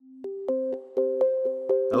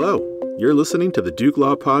Hello, you're listening to the Duke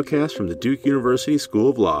Law Podcast from the Duke University School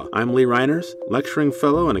of Law. I'm Lee Reiners, lecturing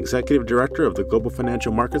fellow and executive director of the Global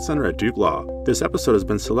Financial Market Center at Duke Law. This episode has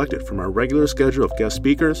been selected from our regular schedule of guest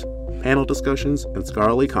speakers, panel discussions, and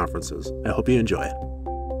scholarly conferences. I hope you enjoy it.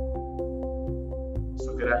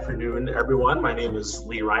 So good afternoon, everyone. My name is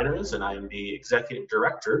Lee Reiners, and I am the executive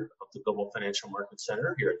director of the Global Financial Market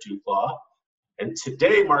Center here at Duke Law. And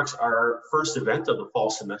today marks our first event of the fall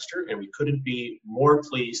semester, and we couldn't be more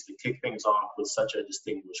pleased to kick things off with such a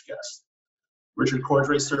distinguished guest. Richard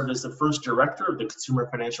Cordray served as the first director of the Consumer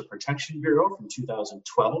Financial Protection Bureau from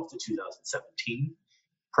 2012 to 2017.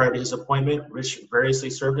 Prior to his appointment, Rich variously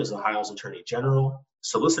served as Ohio's Attorney General,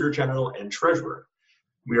 Solicitor General, and Treasurer.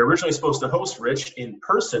 We were originally supposed to host Rich in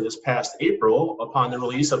person this past April upon the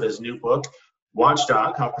release of his new book,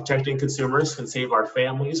 Watchdog, How Protecting Consumers Can Save Our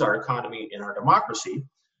Families, Our Economy, and Our Democracy.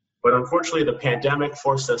 But unfortunately, the pandemic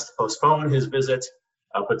forced us to postpone his visit.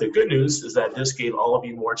 But the good news is that this gave all of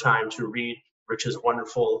you more time to read Rich's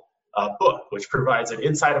wonderful book, which provides an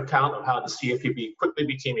inside account of how the CFPB quickly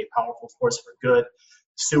became a powerful force for good,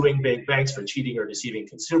 suing big banks for cheating or deceiving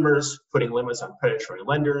consumers, putting limits on predatory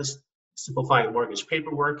lenders, simplifying mortgage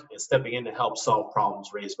paperwork, and stepping in to help solve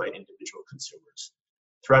problems raised by individual consumers.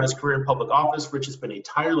 Throughout his career in public office, Rich has been a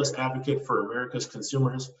tireless advocate for America's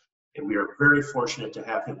consumers, and we are very fortunate to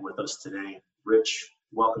have him with us today. Rich,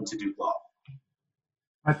 welcome to Duke Law.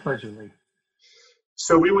 My pleasure, Lee.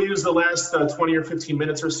 So we will use the last 20 or 15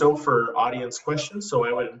 minutes or so for audience questions, so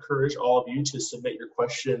I would encourage all of you to submit your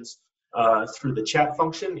questions through the chat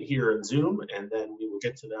function here in Zoom, and then we will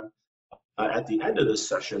get to them at the end of this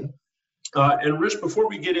session. And Rich, before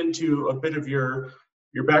we get into a bit of your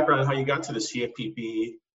background and how you got to the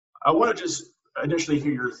CFPB, I want to just initially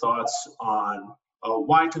hear your thoughts on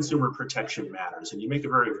why consumer protection matters. And you make a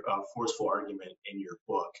very forceful argument in your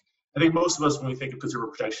book. I think most of us, when we think of consumer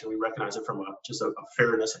protection, we recognize it from just a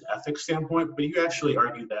fairness and ethics standpoint, but you actually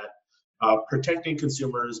argue that protecting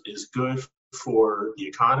consumers is good for the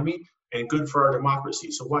economy and good for our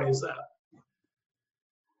democracy. So why is that?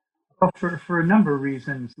 Well, for a number of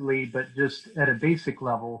reasons, Lee, but just at a basic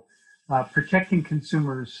level, protecting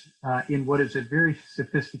consumers in what is a very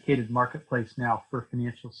sophisticated marketplace now for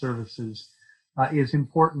financial services is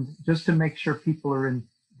important just to make sure people are in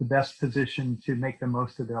the best position to make the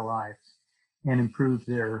most of their lives and improve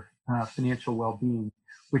their financial well-being,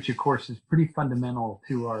 which of course is pretty fundamental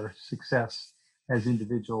to our success as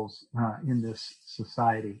individuals in this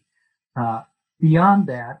society. Beyond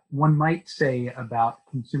that, one might say about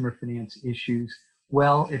consumer finance issues,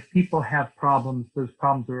 well, if people have problems, those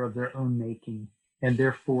problems are of their own making, and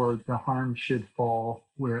therefore the harm should fall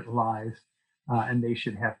where it lies, and they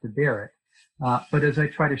should have to bear it. But as I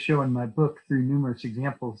try to show in my book through numerous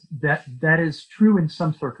examples, that is true in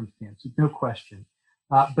some circumstances, no question.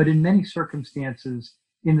 But in many circumstances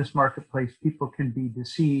in this marketplace, people can be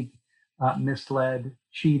deceived, misled,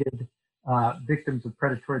 cheated, victims of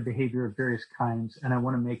predatory behavior of various kinds, and I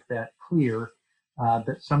want to make that clear.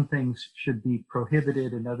 That some things should be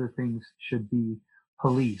prohibited and other things should be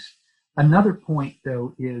policed. Another point,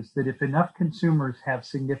 though, is that if enough consumers have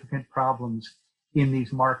significant problems in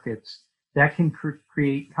these markets, that can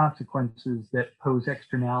create consequences that pose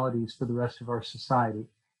externalities for the rest of our society.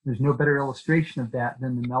 There's no better illustration of that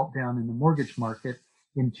than the meltdown in the mortgage market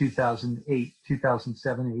in 2008,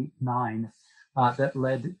 2007, 8, 9, that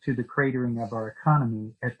led to the cratering of our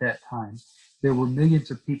economy at that time. There were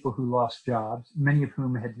millions of people who lost jobs, many of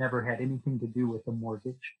whom had never had anything to do with a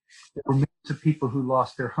mortgage. There were millions of people who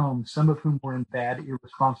lost their homes, some of whom were in bad,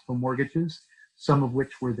 irresponsible mortgages, some of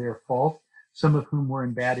which were their fault, some of whom were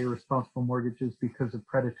in bad, irresponsible mortgages because of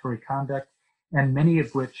predatory conduct, and many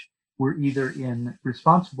of which were either in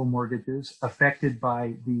responsible mortgages affected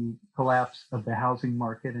by the collapse of the housing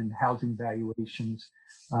market and housing valuations,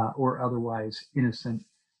 or otherwise innocent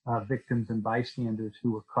victims and bystanders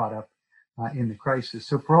who were caught up in the crisis.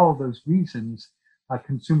 So for all of those reasons,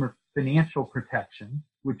 consumer financial protection,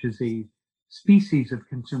 which is a species of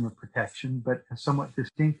consumer protection, but a somewhat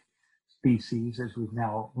distinct species, as we've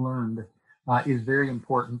now learned, is very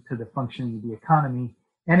important to the functioning of the economy.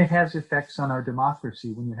 And it has effects on our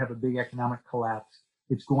democracy. When you have a big economic collapse,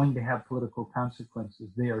 it's going to have political consequences.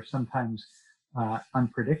 They are sometimes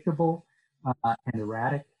unpredictable and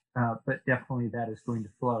erratic, but definitely that is going to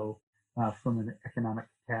flow from an economic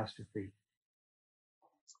catastrophe.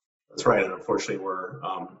 That's right, and unfortunately we're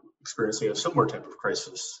experiencing a similar type of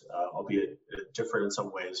crisis, albeit different in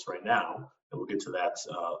some ways right now, and we'll get to that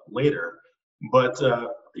later. But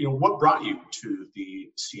what brought you to the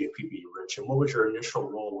CFPB, Rich, and what was your initial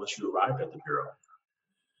role once you arrived at the Bureau?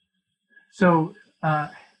 So,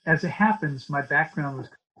 as it happens, my background was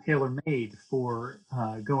tailor-made for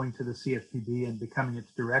going to the CFPB and becoming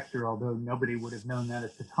its director, although nobody would have known that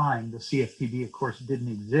at the time. The CFPB, of course,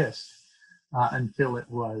 didn't exist until it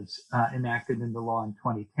was enacted into law in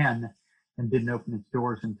 2010 and didn't open its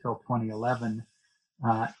doors until 2011.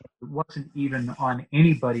 It wasn't even on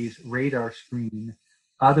anybody's radar screen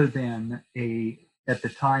other than at the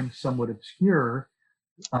time, somewhat obscure,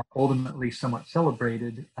 ultimately somewhat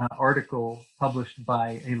celebrated article published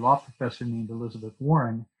by a law professor named Elizabeth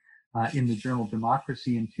Warren in the journal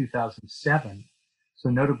Democracy in 2007. So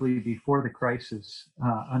notably before the crisis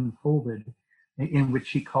unfolded, in which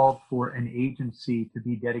she called for an agency to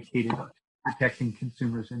be dedicated to protecting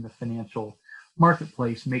consumers in the financial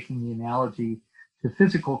marketplace, making the analogy to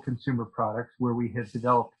physical consumer products, where we have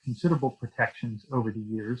developed considerable protections over the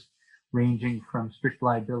years, ranging from strict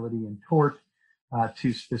liability and tort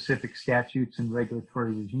to specific statutes and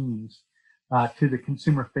regulatory regimes, to the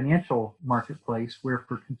consumer financial marketplace, where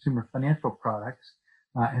for consumer financial products,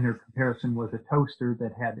 and her comparison was a toaster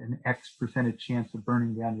that had an X percentage chance of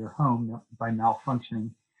burning down your home by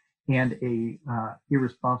malfunctioning, and a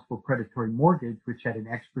irresponsible predatory mortgage, which had an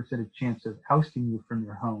X percentage chance of ousting you from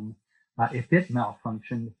your home if it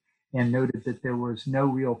malfunctioned, and noted that there was no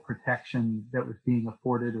real protection that was being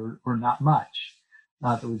afforded, or not much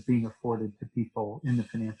that was being afforded to people in the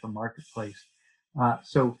financial marketplace.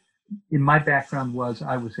 So in my background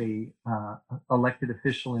I was a elected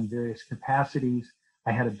official in various capacities.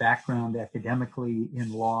 I had a background academically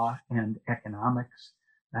in law and economics.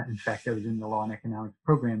 In fact, I was in the law and economics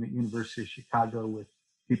program at University of Chicago with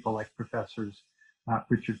people like Professors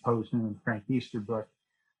Richard Posner and Frank Easterbrook,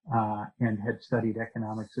 and had studied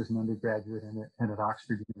economics as an undergraduate and at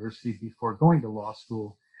Oxford University before going to law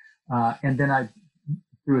school. And then I,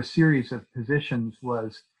 through a series of positions,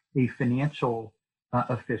 was a financial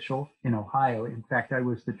official in Ohio. In fact, I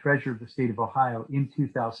was the treasurer of the state of Ohio in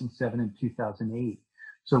 2007 and 2008.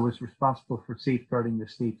 So was responsible for safeguarding the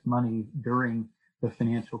state's money during the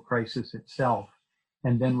financial crisis itself,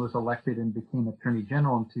 and then was elected and became Attorney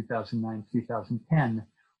General in 2009, 2010,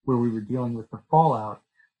 where we were dealing with the fallout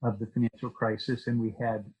of the financial crisis, and we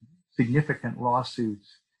had significant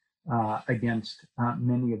lawsuits against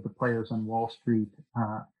many of the players on Wall Street,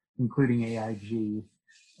 including AIG,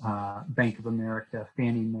 Bank of America,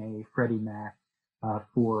 Fannie Mae, Freddie Mac,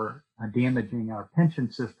 for damaging our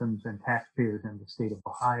pension systems and taxpayers in the state of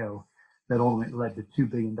Ohio, that ultimately led to $2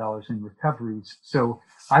 billion in recoveries. So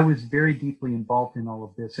I was very deeply involved in all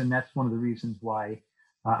of this, and that's one of the reasons why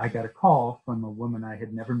I got a call from a woman I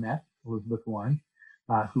had never met, Elizabeth Warren,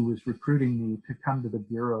 who was recruiting me to come to the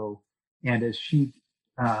Bureau, and as she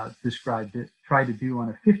described it, try to do on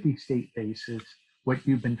a 50-state basis what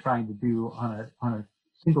you've been trying to do on a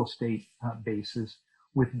single state basis,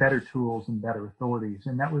 with better tools and better authorities.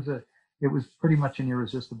 And it was pretty much an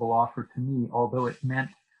irresistible offer to me, although it meant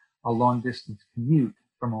a long distance commute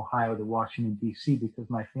from Ohio to Washington, D.C., because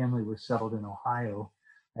my family was settled in Ohio.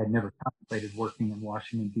 I had never contemplated working in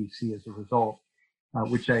Washington, D.C. as a result,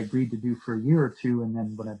 which I agreed to do for a year or two. And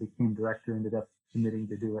then when I became director, ended up committing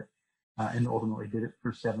to do it, and ultimately did it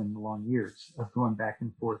for 7 long years of going back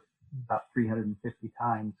and forth about 350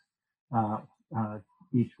 times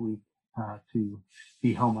each week to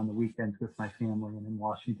be home on the weekends with my family, and in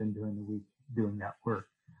Washington during the week doing that work.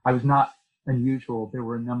 I was not unusual. There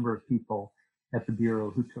were a number of people at the Bureau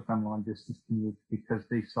who took on long distance commutes because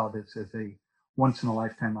they saw this as a once in a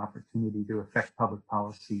lifetime opportunity to affect public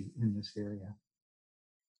policy in this area.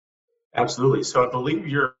 Absolutely. So I believe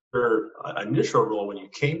your initial role when you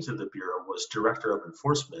came to the Bureau was Director of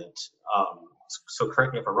Enforcement. So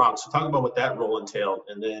correct me if I'm wrong. So talk about what that role entailed,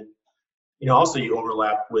 and then also you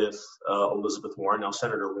overlap with Elizabeth Warren, now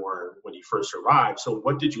Senator Warren, when you first arrived. So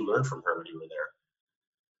what did you learn from her when you were there?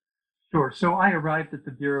 Sure. So I arrived at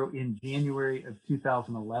the Bureau in January of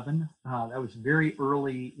 2011. That was very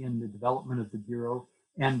early in the development of the Bureau.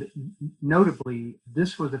 And notably,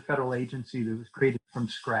 this was a federal agency that was created from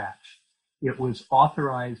scratch. It was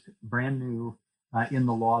authorized brand new in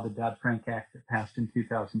the law, the Dodd-Frank Act that passed in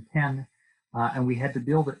 2010. And we had to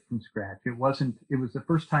build it from scratch. It was the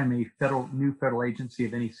first time a new federal agency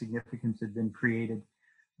of any significance had been created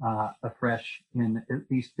afresh in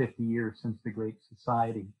at least 50 years since the Great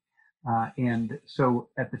Society. And so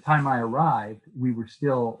at the time I arrived, we were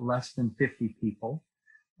still less than 50 people.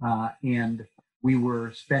 And we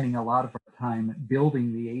were spending a lot of our time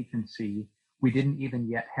building the agency. We didn't even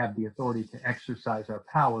yet have the authority to exercise our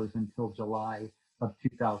powers until July of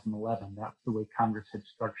 2011. That's the way Congress had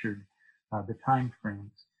structured the time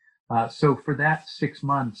frames. So for that 6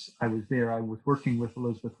 months I was there, I was working with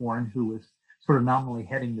Elizabeth Warren, who was sort of nominally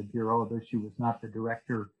heading the bureau, although she was not the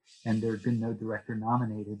director and there had been no director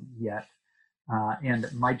nominated yet. And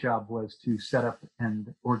my job was to set up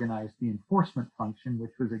and organize the enforcement function,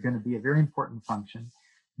 which was going to be a very important function.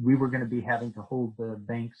 We were going to be having to hold the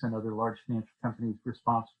banks and other large financial companies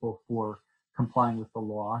responsible for complying with the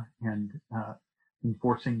law and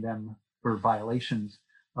enforcing them for violations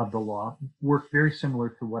of the law. Work very similar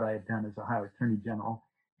to what I had done as Ohio Attorney General.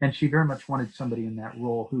 And she very much wanted somebody in that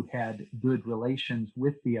role who had good relations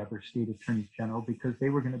with the other state attorneys general, because they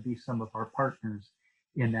were going to be some of our partners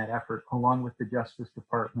in that effort, along with the Justice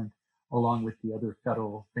Department, along with the other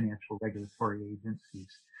federal financial regulatory agencies.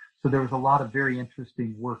 So there was a lot of very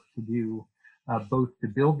interesting work to do, both to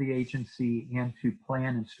build the agency and to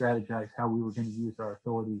plan and strategize how we were going to use our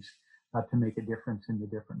authorities to make a difference in the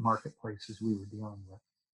different marketplaces we were dealing with.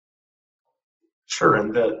 Sure,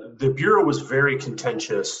 and the Bureau was very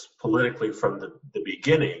contentious politically from the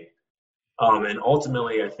beginning. And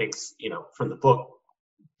ultimately, I think, from the book,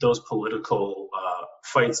 those political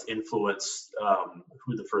fights influenced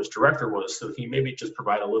who the first director was. So can you maybe just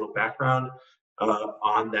provide a little background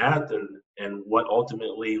on that and what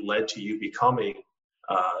ultimately led to you becoming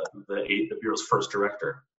the Bureau's first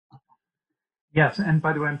director? Yes, and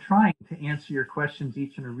by the way, I'm trying to answer your questions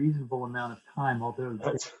each in a reasonable amount of time, although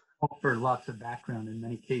they call for lots of background in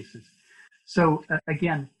many cases. So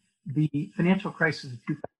again, the financial crisis of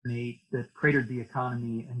 2008 that cratered the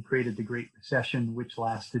economy and created the Great Recession, which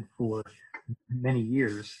lasted for many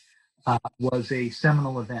years, was a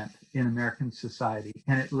seminal event in American society.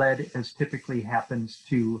 And it led, as typically happens,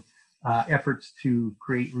 to efforts to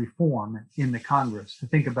create reform in the Congress, to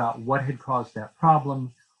think about what had caused that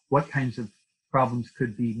problem, what kinds of problems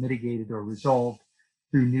could be mitigated or resolved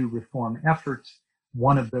through new reform efforts.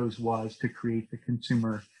 One of those was to create the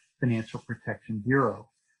Consumer Financial Protection Bureau.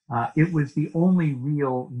 It was the only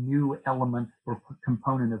real new element or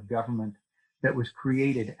component of government that was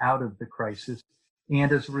created out of the crisis.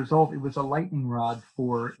 And as a result, it was a lightning rod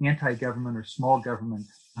for anti-government or small government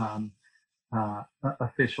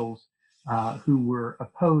officials who were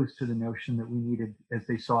opposed to the notion that we needed, as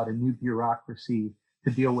they saw it, a new bureaucracy to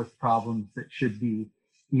deal with problems that should be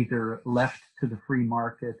either left to the free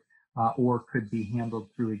market or could be handled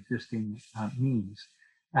through existing means.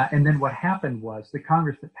 And then what happened was the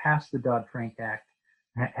Congress that passed the Dodd-Frank Act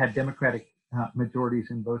had Democratic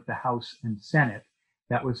majorities in both the House and Senate.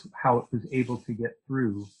 That was how it was able to get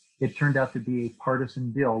through. It turned out to be a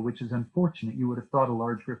partisan bill, which is unfortunate. You would have thought a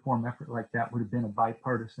large reform effort like that would have been a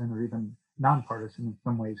bipartisan or even nonpartisan in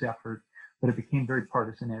some ways effort, but it became very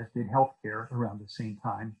partisan, as did healthcare around the same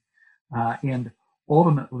time. And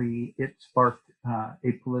ultimately, it sparked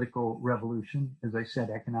a political revolution. As I said,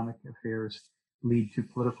 economic affairs lead to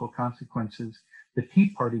political consequences. The Tea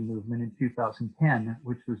Party movement in 2010,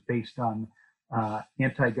 which was based on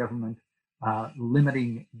anti-government,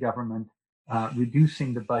 limiting government,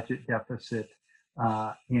 reducing the budget deficit,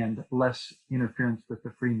 and less interference with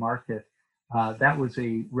the free market, that was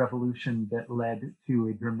a revolution that led to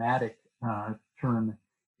a dramatic turn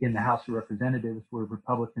in the House of Representatives, where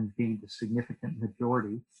Republicans gained a significant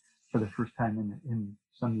majority for the first time in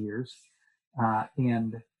some years.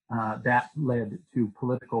 And that led to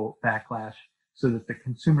political backlash, so that the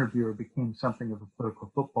Consumer Bureau became something of a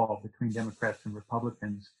political football between Democrats and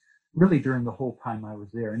Republicans, really during the whole time I was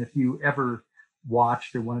there. And if you ever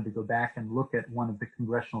watched or wanted to go back and look at one of the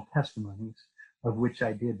congressional testimonies, of which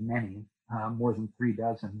I did many, more than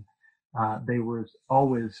 36, there was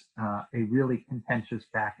always a really contentious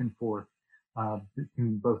back and forth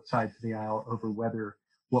between both sides of the aisle over whether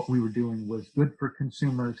what we were doing was good for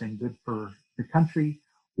consumers and good for the country,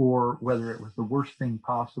 or whether it was the worst thing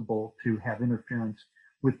possible to have interference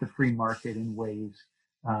with the free market in ways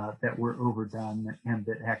that were overdone and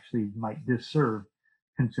that actually might disserve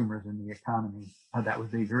consumers and the economy. That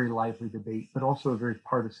was a very lively debate, but also a very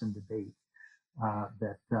partisan debate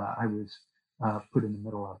that I was put in the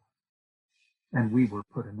middle of, and we were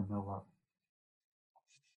put in the middle of.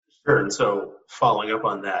 Sure. And so following up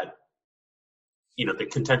on that, the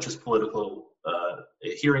contentious political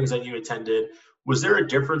hearings that you attended, was there a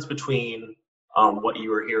difference between what you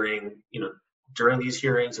were hearing, during these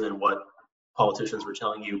hearings and then what politicians were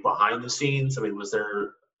telling you behind the scenes? I mean,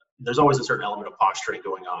 there's always a certain element of posturing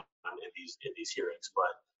going on in these hearings,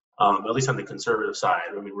 but at least on the conservative side,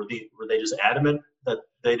 I mean, were they just adamant that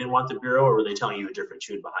they didn't want the Bureau, or were they telling you a different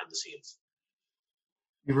tune behind the scenes?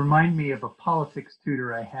 You remind me of a politics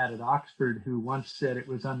tutor I had at Oxford who once said it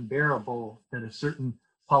was unbearable that a certain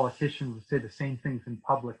politician would say the same things in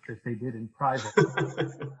public that they did in private.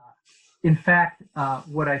 In fact,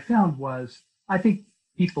 what I found was, I think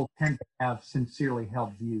people tend to have sincerely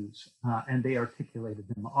held views, and they articulated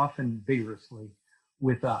them often vigorously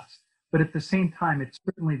with us. But at the same time, it's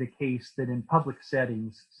certainly the case that in public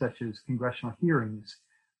settings, such as congressional hearings,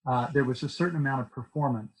 there was a certain amount of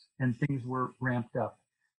performance and things were ramped up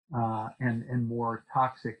and more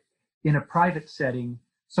toxic. In a private setting,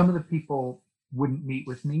 some of the people wouldn't meet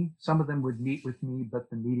with me. Some of them would meet with me, but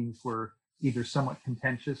the meetings were either somewhat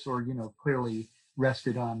contentious or, clearly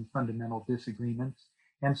rested on fundamental disagreements.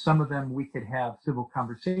 And some of them we could have civil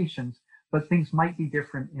conversations, but things might be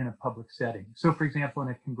different in a public setting. So for example, in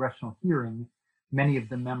a congressional hearing, many of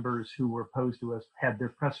the members who were opposed to us had their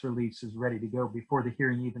press releases ready to go before the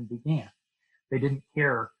hearing even began. They didn't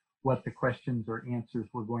care what the questions or answers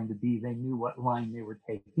were going to be. They knew what line they were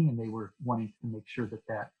taking, and they were wanting to make sure that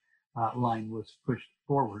that line was pushed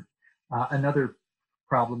forward. Another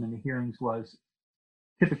problem in the hearings was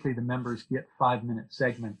typically the members get 5-minute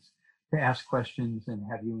segments to ask questions and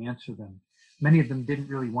have you answer them. Many of them didn't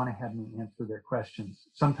really want to have me answer their questions.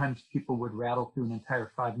 Sometimes people would rattle through an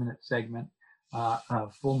entire 5-minute segment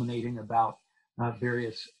fulminating about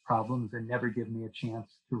various problems and never give me a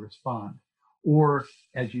chance to respond. Or,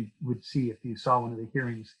 as you would see if you saw one of the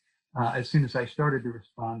hearings, as soon as I started to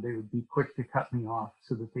respond, they would be quick to cut me off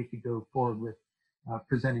so that they could go forward with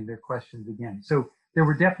presenting their questions again. So there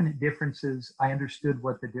were definite differences. I understood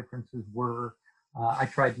what the differences were. I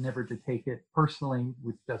tried never to take it personally,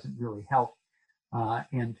 which doesn't really help,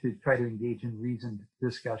 and to try to engage in reasoned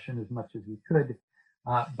discussion as much as we could.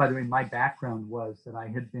 By the way, my background was that I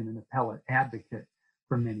had been an appellate advocate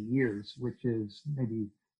for many years, which is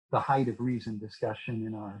maybe the height of reasoned discussion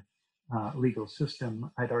in our legal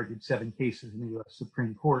system. I'd argued 7 cases in the U.S.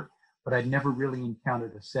 Supreme Court, but I'd never really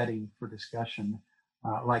encountered a setting for discussion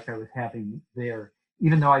like I was having there,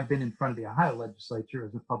 even though I'd been in front of the Ohio legislature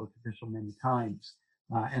as a public official many times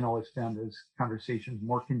and always found those conversations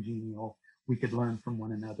more congenial. We could learn from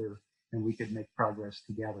one another and we could make progress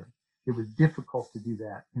together. It was difficult to do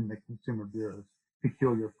that in the Consumer Bureau's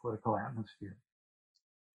peculiar political atmosphere.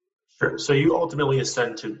 Sure. So you ultimately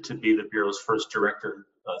ascend to be the Bureau's first director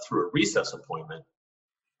through a recess appointment.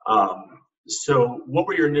 So what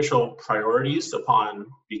were your initial priorities upon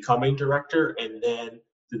becoming director? And then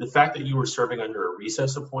did the fact that you were serving under a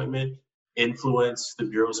recess appointment influence the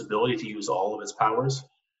Bureau's ability to use all of its powers?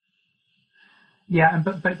 Yeah, and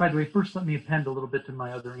but by the way, first let me append a little bit to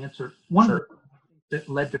my other answer. One of the things that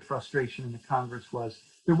led to frustration in the Congress was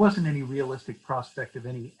there wasn't any realistic prospect of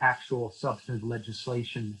any actual substantive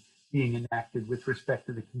legislation being enacted with respect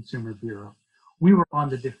to the Consumer Bureau. We were on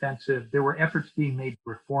the defensive. There were efforts being made to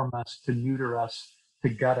reform us, to neuter us, to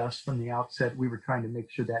gut us from the outset. We were trying to make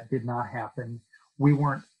sure that did not happen. We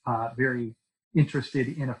weren't very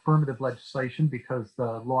interested in affirmative legislation because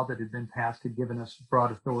the law that had been passed had given us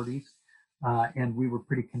broad authorities, and we were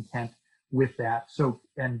pretty content with that. So,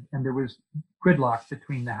 and there was gridlock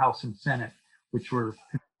between the House and Senate, which were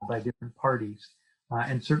controlled by different parties.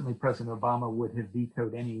 And certainly President Obama would have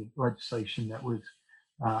vetoed any legislation that was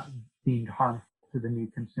deemed harmful to the new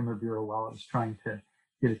Consumer Bureau while it was trying to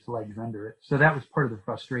get its legs under it. So that was part of the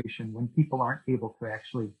frustration. When people aren't able to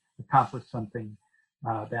actually accomplish something,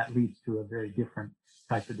 that leads to a very different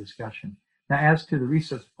type of discussion. Now, as to the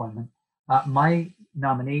recess appointment, my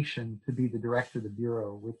nomination to be the director of the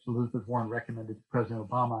Bureau, which Elizabeth Warren recommended to President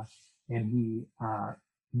Obama, and he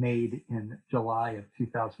made in July of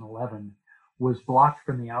 2011, was blocked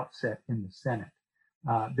from the outset in the Senate.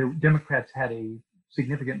 The Democrats had a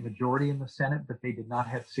significant majority in the Senate, but they did not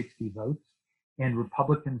have 60 votes. And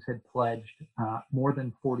Republicans had pledged, more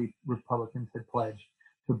than 40 Republicans had pledged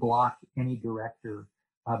to block any director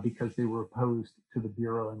because they were opposed to the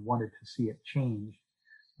Bureau and wanted to see it changed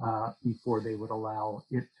before they would allow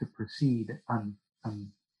it to proceed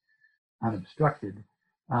unobstructed.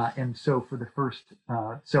 And so for the first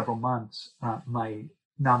several months, my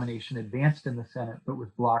nomination advanced in the Senate, but was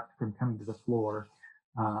blocked from coming to the floor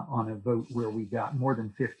on a vote where we got more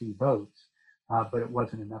than 50 votes, but it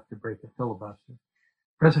wasn't enough to break a filibuster.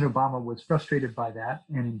 President Obama was frustrated by that,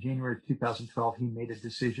 and in January of 2012, he made a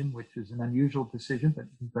decision, which is an unusual decision,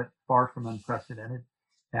 but far from unprecedented.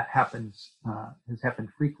 That has happened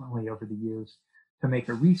frequently over the years, to make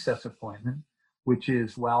a recess appointment, which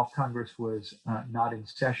is while Congress was not in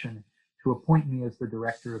session, to appoint me as the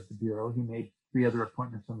director of the Bureau. He made 3 other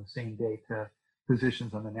appointments on the same day to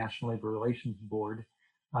positions on the National Labor Relations Board.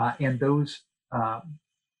 And those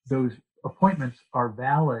appointments are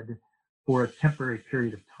valid for a temporary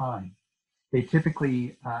period of time. They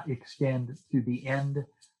typically extend to the end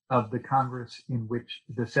of the Congress in which,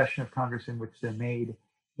 the session of Congress in which they're made,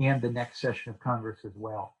 and the next session of Congress as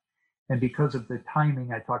well. And because of the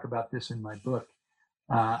timing, I talk about this in my book,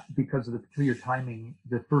 because of the peculiar timing,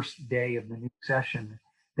 the first day of the new session,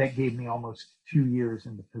 that gave me almost 2 years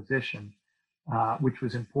in the position, which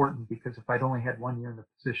was important because if I'd only had 1 year in the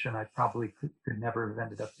position, I probably could never have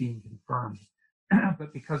ended up being confirmed.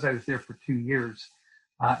 But because I was there for 2 years,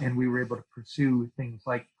 and we were able to pursue things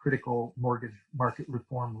like critical mortgage market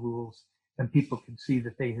reform rules, and people could see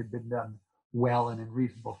that they had been done well and in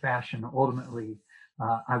reasonable fashion. Ultimately,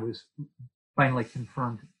 I was finally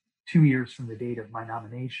confirmed 2 years from the date of my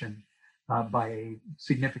nomination by a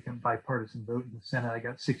significant bipartisan vote in the Senate. I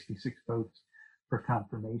got 66 votes for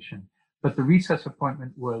confirmation. But the recess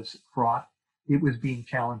appointment was fraught. It was being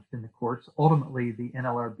challenged in the courts. Ultimately, the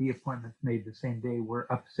NLRB appointments made the same day were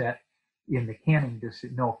upset in the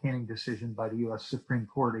Noel Canning decision by the U.S. Supreme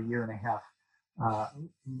Court a year and a half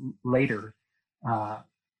later.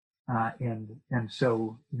 And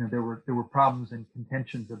so, there were problems and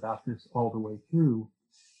contentions about this all the way through.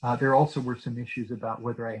 There also were some issues about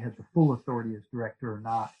whether I had the full authority as director or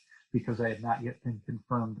not, because I had not yet been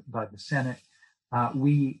confirmed by the Senate.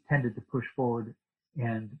 We tended to push forward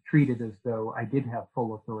and treat it as though I did have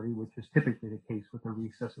full authority, which is typically the case with a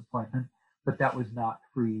recess appointment, but that was not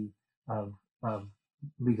free of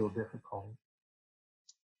legal difficulty.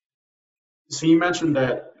 So you mentioned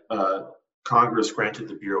that Congress granted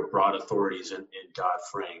the Bureau broad authorities in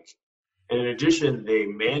Dodd-Frank. And in addition, they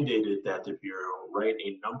mandated that the Bureau write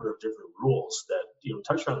a number of different rules that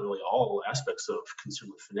touch on really all aspects of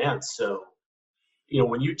consumer finance. So,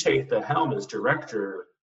 when you take the helm as director,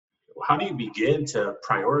 how do you begin to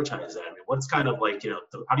prioritize that? I mean, what's kind of like,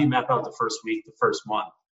 how do you map out the first week, the first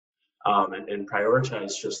month, and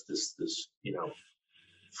prioritize just this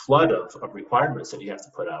flood of requirements that you have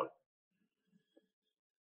to put out?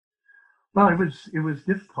 Well, it was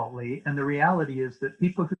difficult, Lee, and the reality is that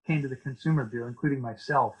people who came to the Consumer Bureau, including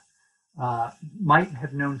myself, might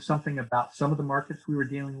have known something about some of the markets we were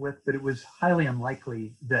dealing with, but it was highly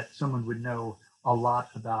unlikely that someone would know a lot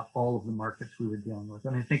about all of the markets we were dealing with. I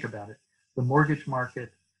mean, think about it. The mortgage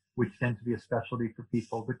market, which tends to be a specialty for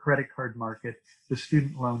people, the credit card market, the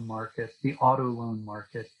student loan market, the auto loan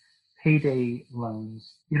market, payday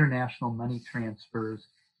loans, international money transfers,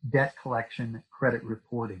 debt collection, credit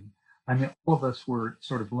reporting. I mean, all of us were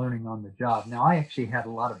sort of learning on the job. Now, I actually had a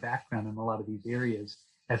lot of background in a lot of these areas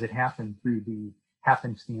as it happened through the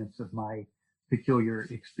happenstance of my peculiar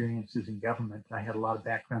experiences in government. I had a lot of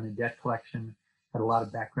background in debt collection, had a lot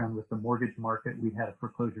of background with the mortgage market. We had a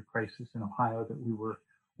foreclosure crisis in Ohio that we were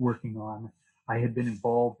working on. I had been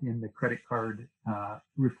involved in the credit card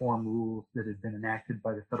reform rules that had been enacted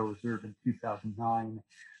by the Federal Reserve in 2009.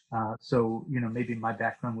 So, maybe my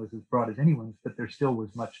background was as broad as anyone's, but there still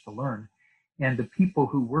was much to learn. And the people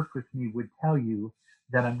who work with me would tell you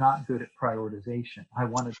that I'm not good at prioritization. I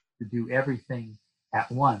wanted to do everything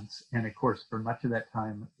at once. And of course, for much of that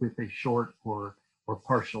time with a short or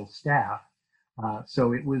partial staff.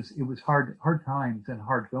 So it was hard times and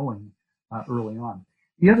hard going early on.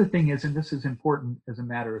 The other thing is, and this is important as a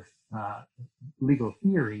matter of legal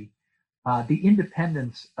theory, the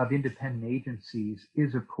independence of independent agencies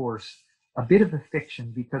is, of course, a bit of a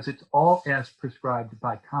fiction because it's all as prescribed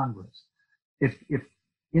by Congress.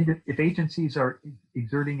 If agencies are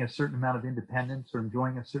exerting a certain amount of independence or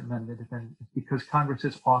enjoying a certain amount of independence, it's because Congress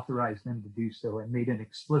has authorized them to do so and made an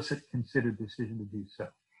explicit, considered decision to do so.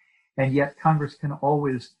 And yet Congress can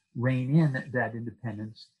always rein in that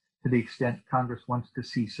independence to the extent Congress wants to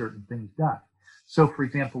see certain things done. So, for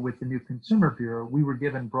example, with the new Consumer Bureau, we were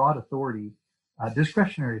given broad authority,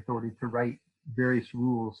 discretionary authority to write various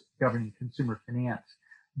rules governing consumer finance.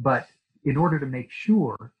 But in order to make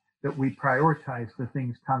sure that we prioritize the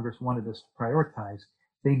things Congress wanted us to prioritize,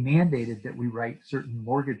 they mandated that we write certain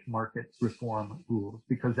mortgage market reform rules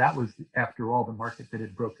because that was, after all, the market that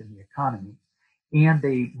had broken the economy. And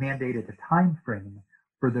they mandated a time frame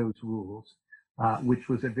for those rules, which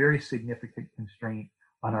was a very significant constraint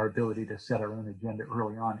on our ability to set our own agenda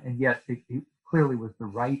early on. And yet it clearly was the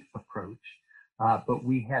right approach, but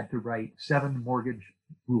we had to write 7 mortgage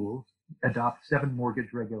rules, adopt 7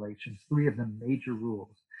 mortgage regulations, 3 of them major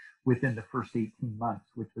rules within the first 18 months,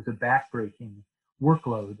 which was a backbreaking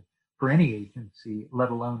workload for any agency,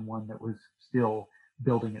 let alone one that was still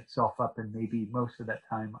building itself up and maybe most of that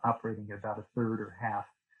time operating at about a third or half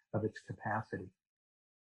of its capacity.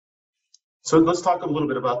 So let's talk a little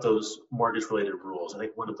bit about those mortgage-related rules. I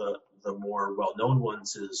think one of the more well-known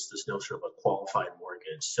ones is this notion of a qualified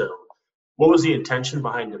mortgage. So what was the intention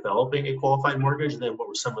behind developing a qualified mortgage? And then what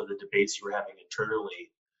were some of the debates you were having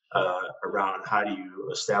internally around how do you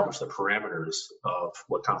establish the parameters of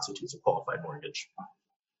what constitutes a qualified mortgage?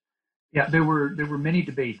 Yeah, there were many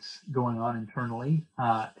debates going on internally.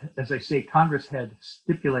 As I say, Congress had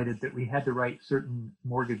stipulated that we had to write certain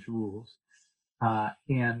mortgage rules,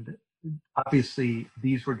 and obviously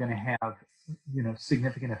these were going to have,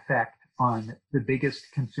 significant effect on the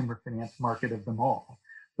biggest consumer finance market of them all.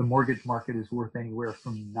 The mortgage market is worth anywhere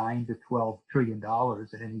from $9 to $12 trillion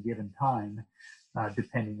at any given time,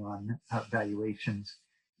 depending on valuations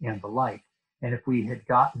and the like. And if we had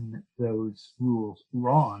gotten those rules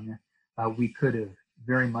wrong, we could have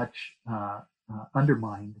very much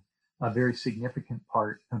undermined a very significant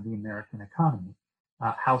part of the American economy.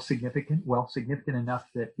 How significant? Well, significant enough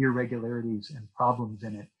that irregularities and problems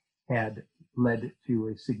in it had led to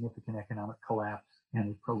a significant economic collapse and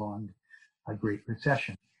a prolonged Great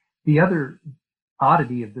Recession. The other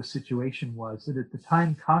oddity of the situation was that at the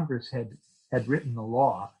time Congress had written the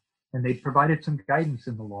law, and they provided some guidance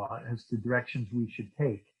in the law as to directions we should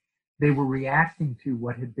take, they were reacting to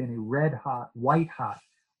what had been a red hot, white hot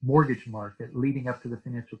mortgage market leading up to the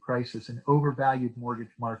financial crisis, an overvalued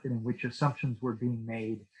mortgage market in which assumptions were being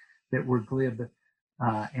made that were glib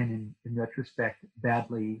and in retrospect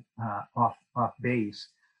badly off base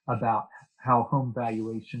about how home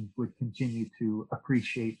valuations would continue to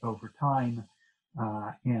appreciate over time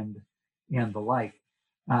and the like.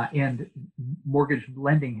 And mortgage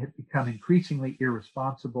lending had become increasingly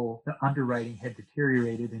irresponsible. The underwriting had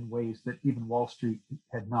deteriorated in ways that even Wall Street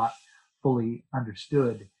had not fully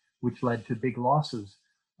understood, which led to big losses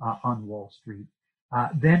on Wall Street.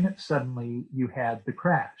 Then suddenly you had the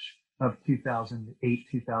crash of 2008,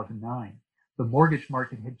 2009. The mortgage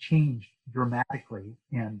market had changed dramatically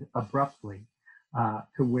and abruptly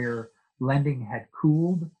to where lending had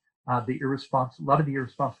cooled. A lot of the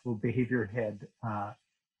irresponsible behavior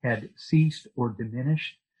had ceased or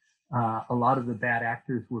diminished. A lot of the bad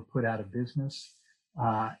actors were put out of business.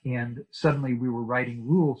 And suddenly we were writing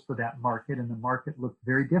rules for that market, and the market looked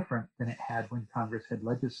very different than it had when Congress had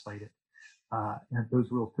legislated. And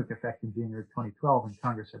those rules took effect in January 2012, and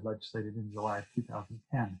Congress had legislated in July of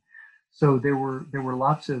 2010. So there were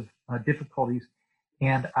lots of difficulties,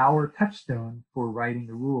 and our touchstone for writing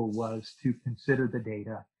the rule was to consider the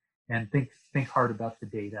data and think hard about the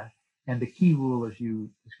data. And the key rule, as you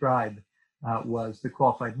described, was the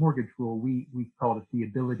qualified mortgage rule. We called it the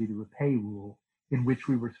ability to repay rule, in which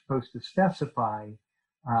we were supposed to specify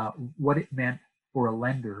what it meant for a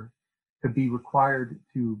lender to be required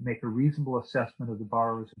to make a reasonable assessment of the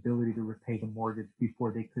borrower's ability to repay the mortgage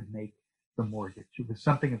before they could make the mortgage. It was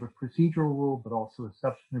something of a procedural rule, but also a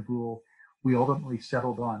substantive rule. We ultimately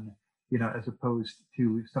settled on, as opposed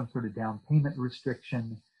to some sort of down payment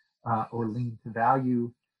restriction or lien to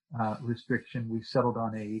value restriction, we settled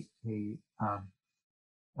on a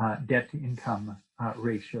debt to income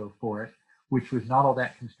ratio for it, which was not all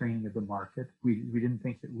that constraining of the market. We didn't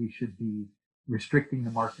think that we should be restricting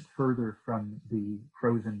the market further from the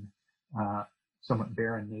frozen, somewhat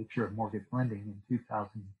barren nature of mortgage lending in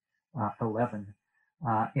 2011.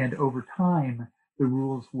 And over time, the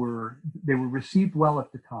rules were received well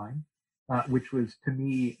at the time, which was to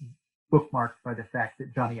me bookmarked by the fact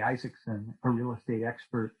that Johnny Isaacson, a real estate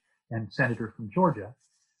expert and senator from Georgia,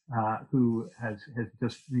 who has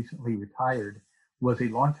just recently retired, was a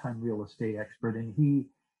longtime real estate expert, and he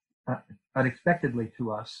unexpectedly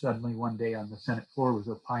to us, suddenly one day on the Senate floor, was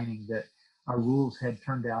opining that our rules had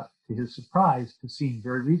turned out, to his surprise, to seem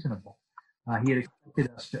very reasonable. He had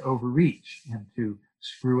expected us to overreach and to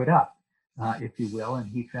screw it up, if you will,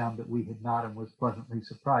 and he found that we had not and was pleasantly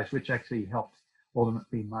surprised, which actually helped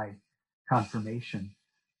ultimately my confirmation.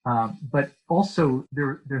 But also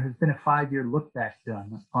there has been a 5-year look back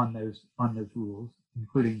done on those rules,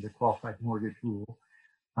 including the qualified mortgage rule,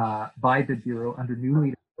 by the Bureau under new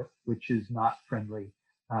leadership, which is not friendly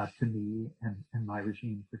to me and my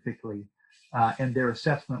regime particularly. And their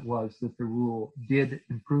assessment was that the rule did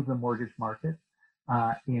improve the mortgage market,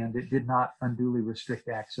 and it did not unduly restrict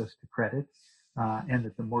access to credit, and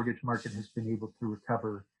that the mortgage market has been able to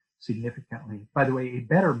recover significantly. By the way, a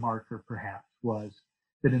better marker perhaps was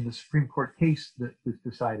that in the Supreme Court case that was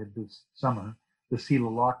decided this summer, the Selah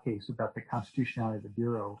Law case about the constitutionality of the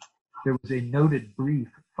Bureau, there was a noted brief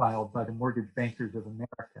filed by the Mortgage Bankers of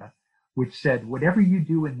America, which said, whatever you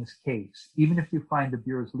do in this case, even if you find the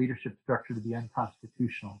Bureau's leadership structure to be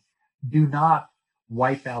unconstitutional, do not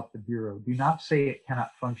wipe out the Bureau. Do not say it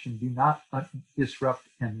cannot function. Do not disrupt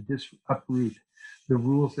and uproot the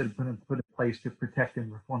rules that have been put in place to protect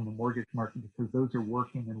and reform the mortgage market, because those are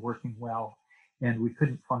working and working well, and we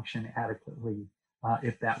couldn't function adequately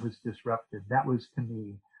if that was disrupted. That was, to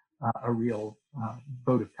me, a real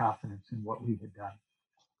vote of confidence in what we had done.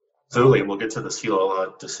 Absolutely. We'll get to the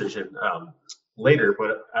Selah decision later,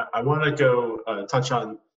 but I want to go touch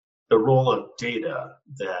on the role of data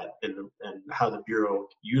and how the Bureau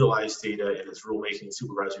utilized data in its rulemaking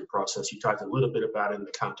supervisory process. You talked a little bit about it in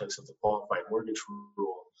the context of the qualified mortgage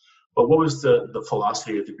rule, but what was the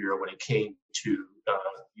philosophy of the Bureau when it came to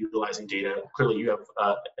utilizing data? Clearly, you have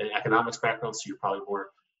an economics background, so you're probably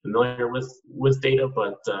more familiar with data.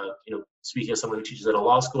 But speaking as someone who teaches at a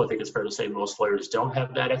law school, I think it's fair to say most lawyers don't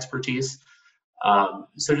have that expertise.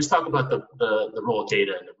 So just talk about the role of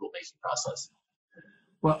data in the rulemaking process.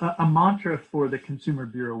 Well, a mantra for the Consumer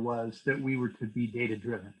Bureau was that we were to be data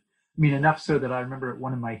driven. I mean, enough so that I remember at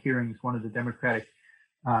one of my hearings, one of the Democratic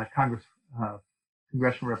congressional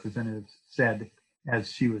representatives said,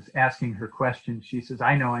 as she was asking her question, she says,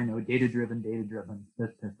 I know, data driven, data driven.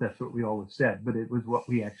 That's what we always said, but it was what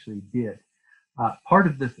we actually did. Part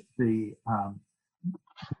of the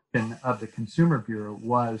mission of the Consumer Bureau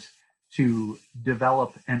was to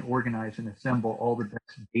develop and organize and assemble all the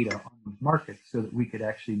best data on these markets so that we could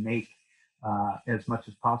actually make as much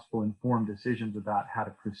as possible informed decisions about how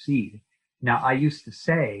to proceed. Now, I used to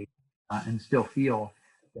say and still feel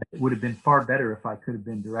that it would have been far better if I could have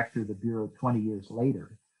been director of the Bureau 20 years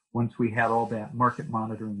later, once we had all that market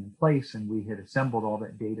monitoring in place and we had assembled all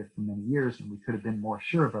that data for many years, and we could have been more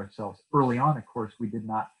sure of ourselves. Early on, of course, we did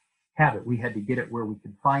not have it. We had to get it where we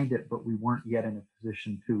could find it, but we weren't yet in a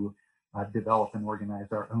position to develop and organize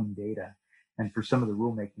our own data. And for some of the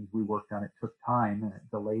rulemakings we worked on, it took time and it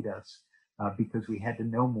delayed us because we had to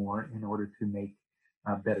know more in order to make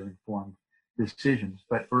better informed decisions.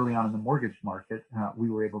 But early on in the mortgage market, we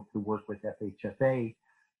were able to work with FHFA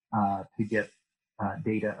to get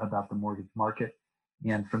data about the mortgage market.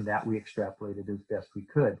 And from that, we extrapolated as best we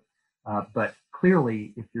could. But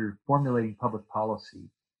clearly, if you're formulating public policy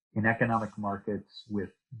in economic markets with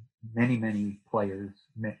many, many players,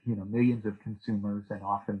 millions of consumers and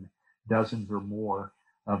often dozens or more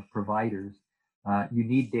of providers, you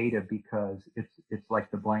need data because it's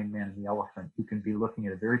like the blind man and the elephant. You can be looking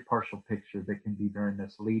at a very partial picture that can be very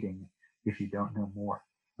misleading if you don't know more.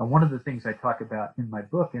 And one of the things I talk about in my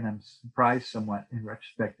book, and I'm surprised somewhat in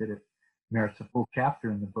retrospect that it merits a full chapter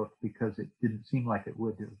in the book because it didn't seem like it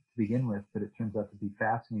would to begin with, but it turns out to be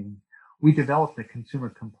fascinating. We developed a consumer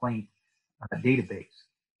complaint database.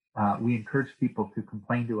 We encouraged people to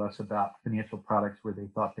complain to us about financial products where they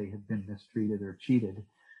thought they had been mistreated or cheated.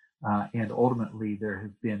 And ultimately, there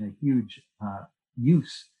has been a huge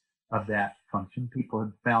use of that function. People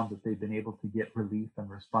have found that they've been able to get relief and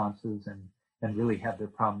responses and really have their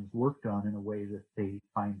problems worked on in a way that they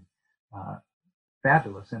find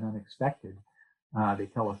fabulous and unexpected. They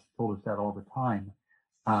told us that all the time.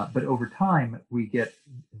 But over time, the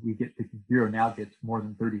Bureau now gets more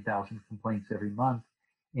than 30,000 complaints every month,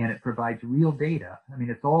 and it provides real data. I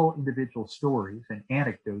mean, it's all individual stories and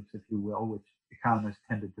anecdotes, if you will, which economists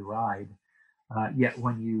tend to deride. Yet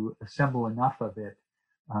when you assemble enough of it,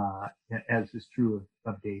 as is true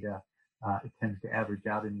of data, it tends to average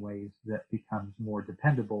out in ways that becomes more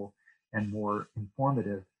dependable and more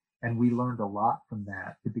informative. And we learned a lot from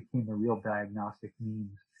that. It became a real diagnostic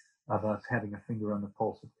means of us having a finger on the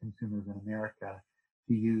pulse of consumers in America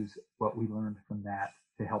to use what we learned from that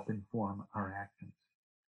to help inform our actions.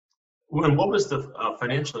 And what was the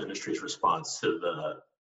financial industry's response to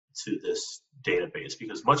this database?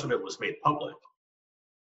 Because much of it was made public.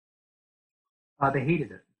 They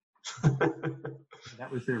hated it.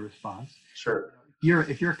 That was their response. Sure.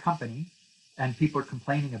 If you're a company and people are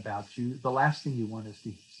complaining about you, the last thing you want is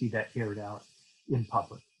to see that aired out in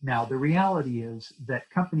public. Now, the reality is that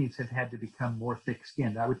companies have had to become more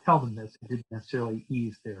thick-skinned. I would tell them this. It didn't necessarily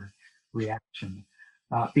ease their reaction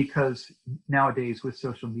because nowadays with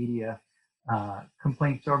social media,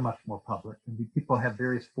 complaints are much more public, and people have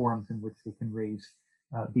various forums in which they can raise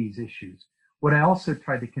these issues. What I also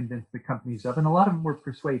tried to convince the companies of, and a lot of them were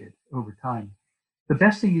persuaded over time, the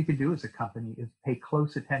best thing you can do as a company is pay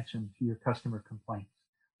close attention to your customer complaints,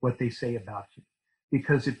 what they say about you.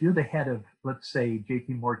 Because if you're the head of, let's say,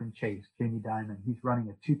 JP Morgan Chase, Jamie Dimon, he's running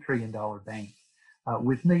a $2 trillion bank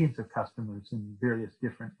with millions of customers in various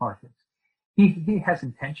different markets. He has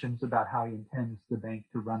intentions about how he intends the bank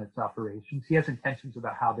to run its operations. He has intentions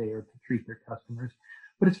about how they are to treat their customers.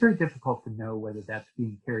 But it's very difficult to know whether that's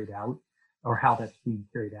being carried out or how that's being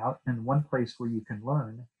carried out. And one place where you can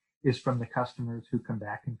learn is from the customers who come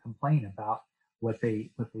back and complain about what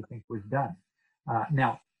they think was done.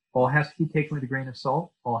 Now, all has to be taken with a grain of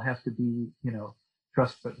salt. All has to be,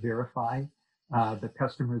 trust but verify. The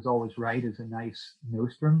customer is always right is a nice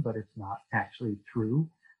nostrum, but it's not actually true.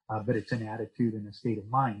 But it's an attitude and a state of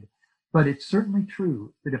mind. But it's certainly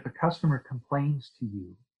true that if a customer complains to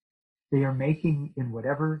you, they are making, in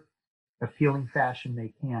whatever appealing fashion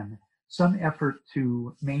they can, some effort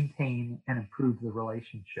to maintain and improve the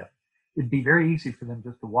relationship. It'd be very easy for them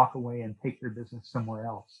just to walk away and take their business somewhere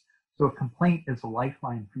else. So a complaint is a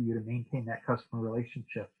lifeline for you to maintain that customer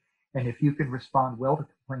relationship. And if you can respond well to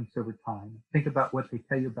complaints over time, think about what they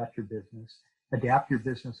tell you about your business, adapt your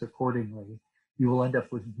business accordingly, you will end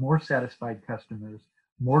up with more satisfied customers,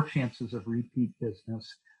 more chances of repeat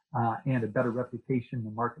business, and a better reputation in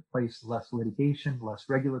the marketplace, less litigation, less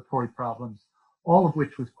regulatory problems, all of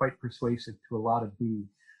which was quite persuasive to a lot of the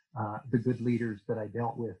good leaders that I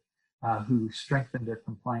dealt with, who strengthened their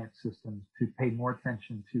compliance systems to pay more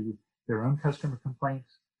attention to their own customer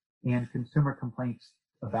complaints and consumer complaints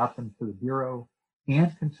about them to the Bureau,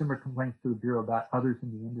 and consumer complaints to the Bureau about others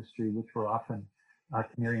in the industry, which were often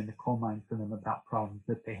canary in the coal mine for them about problems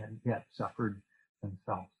that they hadn't yet suffered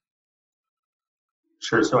themselves.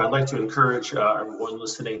 Sure. So I'd like to encourage everyone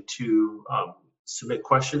listening to submit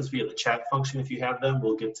questions via the chat function if you have them.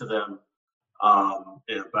 We'll get to them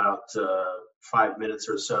in about 5 minutes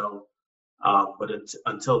or so. But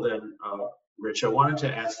until then, Rich, I wanted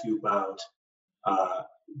to ask you about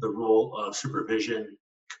the role of supervision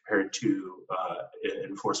compared to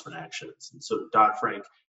enforcement actions. And so Dodd-Frank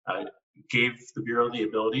gave the Bureau the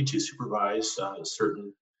ability to supervise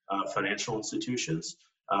certain financial institutions.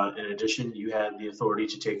 In addition, you had the authority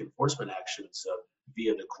to take enforcement actions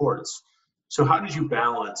via the courts. So how did you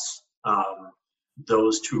balance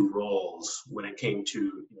those two roles when it came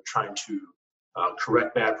to trying to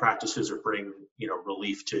correct bad practices or bring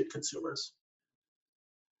relief to consumers?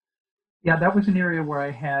 Yeah, that was an area where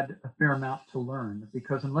I had a fair amount to learn,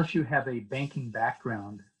 because unless you have a banking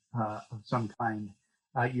background of some kind,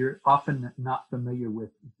 you're often not familiar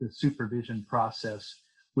with the supervision process,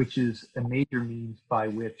 which is a major means by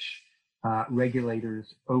which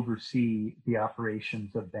regulators oversee the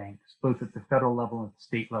operations of banks, both at the federal level and the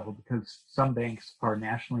state level, because some banks are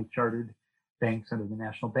nationally chartered banks under the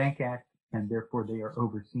National Bank Act, and therefore they are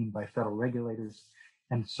overseen by federal regulators.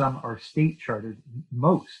 And some are state chartered.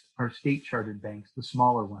 Most are state chartered banks, the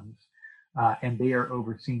smaller ones, and they are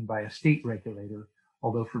overseen by a state regulator,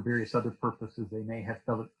 although for various other purposes, they may have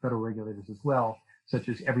federal regulators as well, such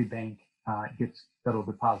as every bank gets federal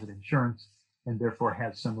deposit insurance and therefore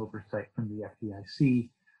has some oversight from the FDIC,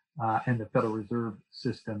 and the Federal Reserve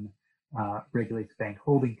System regulates bank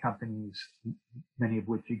holding companies, many of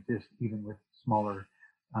which exist even with smaller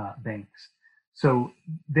banks. So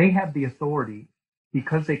they have the authority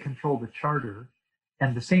because they control the charter,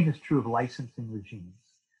 and the same is true of licensing regimes.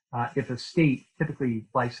 If a state, typically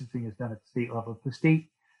licensing is done at the state level, if the state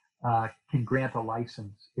can grant a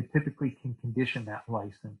license, it typically can condition that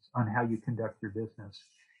license on how you conduct your business.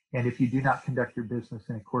 And if you do not conduct your business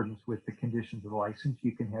in accordance with the conditions of the license,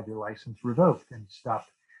 you can have your license revoked and stop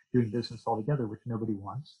doing business altogether, which nobody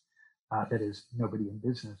wants. That is, nobody in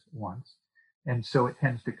business wants. And so it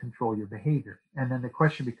tends to control your behavior. And then the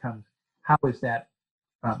question becomes, how is that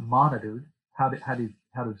monitored? How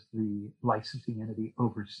does the licensing entity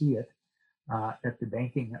oversee it? At the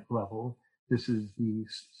banking level, this is the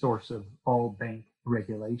source of all bank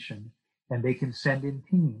regulation, and they can send in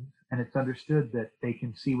teams, and it's understood that they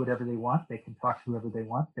can see whatever they want, they can talk to whoever they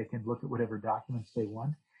want, they can look at whatever documents they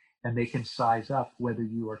want, and they can size up whether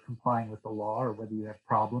you are complying with the law or whether you have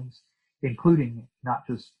problems, including not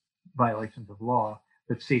just violations of law,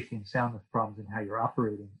 but safety and soundness problems in how you're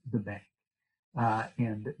operating the bank.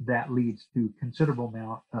 And that leads to considerable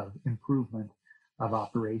amount of improvement of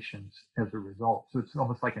operations as a result. So it's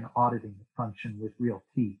almost like an auditing function with real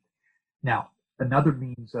teeth. Now, another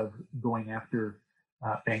means of going after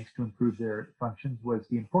banks to improve their functions was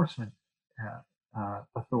the enforcement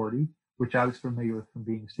authority, which I was familiar with from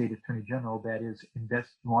being state attorney general. That is,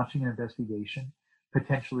 launching an investigation,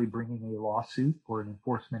 potentially bringing a lawsuit or an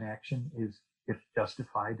enforcement action is, if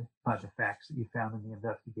justified by the facts that you found in the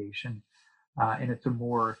investigation. And it's a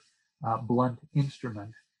more blunt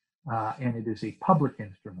instrument, and it is a public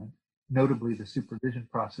instrument. Notably, the supervision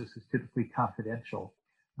process is typically confidential,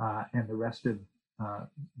 and the rest of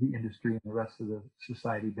the industry and the rest of the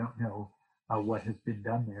society don't know what has been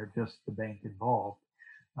done there, just the bank involved.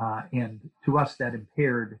 And to us, that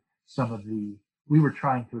impaired some of we were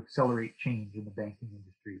trying to accelerate change in the banking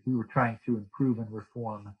industry. We were trying to improve and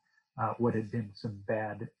reform what had been some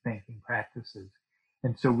bad banking practices.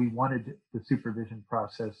 And so we wanted the supervision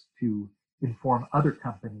process to inform other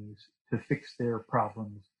companies to fix their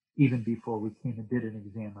problems even before we came and did an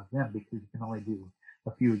exam of them, because you can only do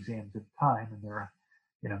a few exams at a time, and there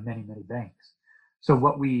are many banks. So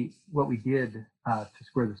what we did to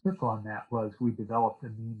square the circle on that was we developed a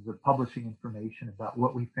means of publishing information about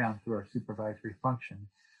what we found through our supervisory function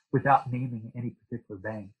without naming any particular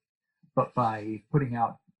bank. but by putting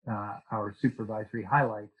out our supervisory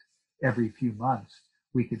highlights every few months,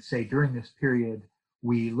 we could say during this period,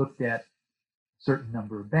 we looked at a certain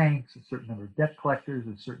number of banks, a certain number of debt collectors,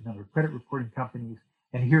 a certain number of credit reporting companies,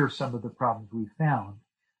 and here are some of the problems we found,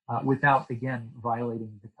 without, again,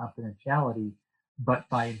 violating the confidentiality, but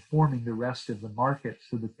by informing the rest of the market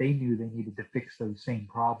so that they knew they needed to fix those same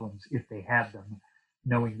problems if they had them,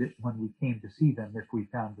 knowing that when we came to see them, if we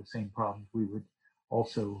found the same problems, we would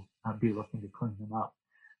also be looking to clean them up.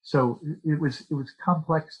 So it was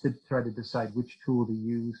complex to try to decide which tool to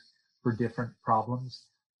use for different problems.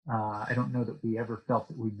 I don't know that we ever felt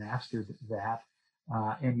that we mastered that.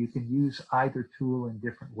 And you can use either tool in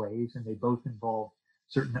different ways, and they both involve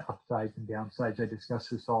certain upsides and downsides. I discuss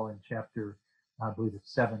this all in chapter, I believe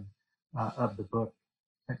it's 7 of the book,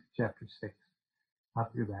 chapter 6. I'll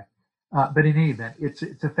have to go back. But in any event, it's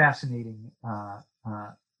a fascinating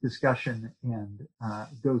discussion, and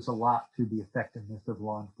goes a lot to the effectiveness of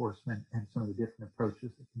law enforcement and some of the different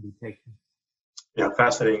approaches that can be taken. Yeah,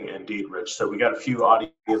 fascinating indeed, Rich. So we got a few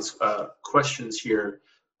audience questions here.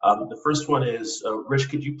 The first one is, Rich,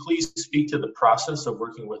 could you please speak to the process of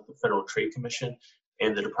working with the Federal Trade Commission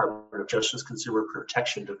and the Department of Justice Consumer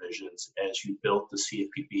Protection Divisions as you built the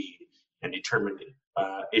CFPB and determined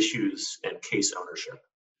issues and case ownership?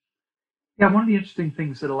 Yeah, one of the interesting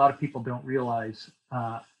things that a lot of people don't realize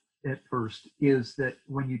at first is that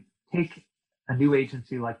when you take a new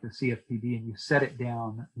agency like the CFPB and you set it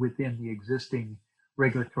down within the existing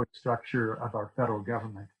regulatory structure of our federal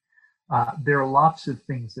government, there are lots of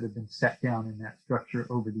things that have been set down in that structure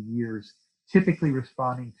over the years, typically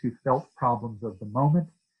responding to felt problems of the moment,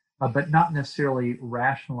 but not necessarily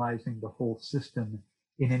rationalizing the whole system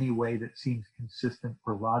in any way that seems consistent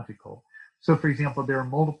or logical. So, for example, there are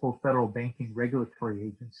multiple federal banking regulatory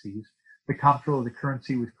agencies. The Comptroller of the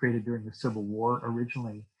Currency was created during the Civil War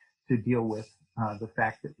originally to deal with the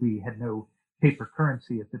fact that we had no paper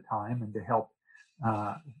currency at the time, and to help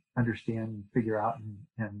understand and figure out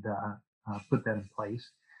and put that in place.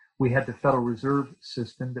 We had the Federal Reserve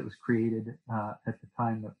System that was created at the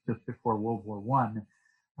time of just before World War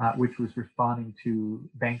I, which was responding to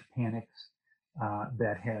bank panics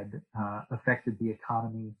that had affected the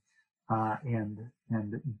economy, and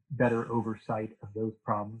better oversight of those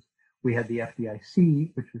problems. We had the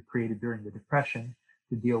FDIC, which was created during the Depression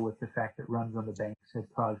to deal with the fact that runs on the banks had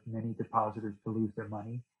caused many depositors to lose their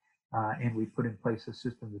money. And we put in place a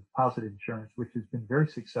system of deposit insurance, which has been very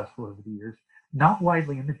successful over the years, not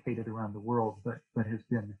widely imitated around the world, but has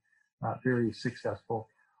been very successful.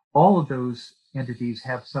 All of those entities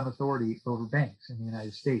have some authority over banks in the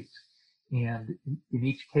United States. And in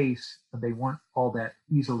each case, they weren't all that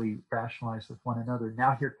easily rationalized with one another.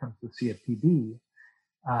 Now here comes the CFPB.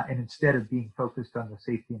 And instead of being focused on the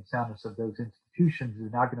safety and soundness of those institutions, they're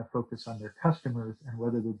now going to focus on their customers and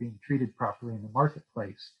whether they're being treated properly in the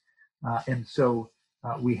marketplace. And so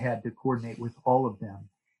we had to coordinate with all of them.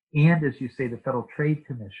 And as you say, the Federal Trade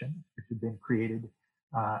Commission, which had been created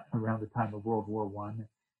around the time of World War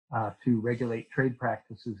I to regulate trade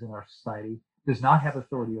practices in our society, does not have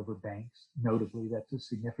authority over banks. Notably, that's a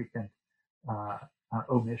significant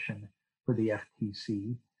omission for the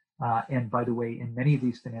FTC. And by the way, in many of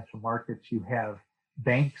these financial markets, you have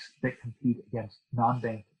banks that compete against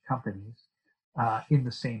non-bank companies in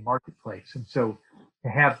the same marketplace. And so to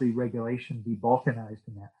have the regulation be balkanized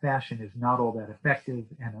in that fashion is not all that effective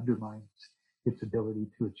and undermines its ability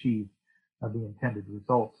to achieve the intended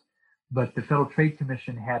results. But the Federal Trade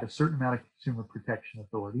Commission had a certain amount of consumer protection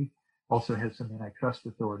authority, also has some antitrust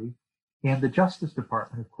authority. And the Justice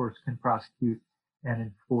Department, of course, can prosecute and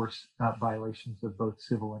enforce violations of both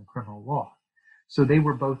civil and criminal law. So they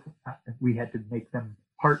were both, we had to make them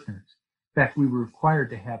partners. In fact, we were required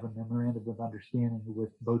to have a memorandum of understanding with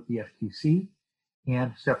both the FTC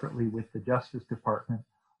and separately with the Justice Department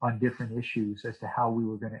on different issues as to how we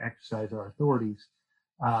were going to exercise our authorities.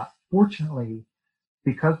 Fortunately,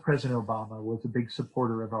 because President Obama was a big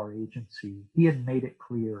supporter of our agency, he had made it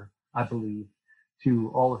clear, I believe,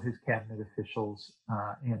 to all of his cabinet officials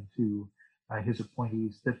and to his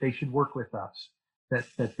appointees that they should work with us,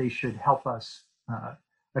 that they should help us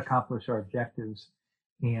accomplish our objectives.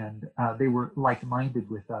 And they were like-minded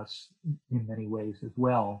with us in many ways as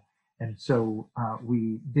well. And so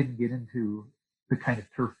we didn't get into the kind of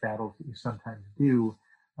turf battles that you sometimes do.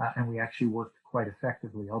 And we actually worked quite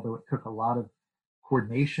effectively, although it took a lot of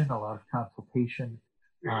coordination, a lot of consultation.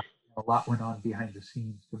 A lot went on behind the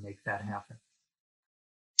scenes to make that happen.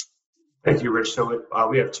 Thank you, Rich. So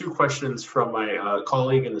we have two questions from my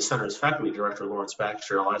colleague and the Center's faculty director, Lawrence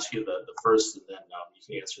Baxter. I'll ask you the first, and then you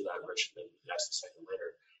can answer that, Rich, and then ask the second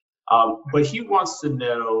later. But he wants to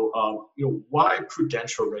know, why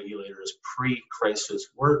prudential regulators pre-crisis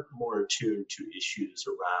weren't more attuned to issues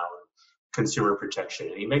around consumer protection.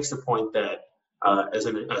 And he makes the point that as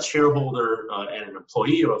a shareholder and an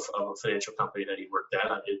employee of a financial company that he worked at,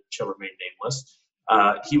 it shall remain nameless,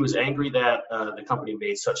 he was angry that the company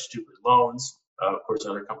made such stupid loans. Of course,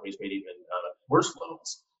 other companies made even worse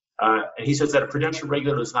loans. And he says that a prudential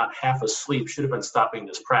regulator is not half asleep, should have been stopping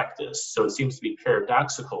this practice. So it seems to be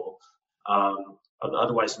paradoxical of the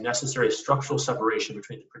otherwise necessary structural separation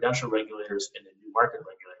between the prudential regulators and the new market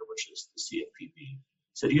regulator, which is the CFPB.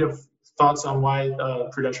 So do you have thoughts on why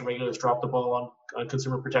prudential regulators dropped the ball on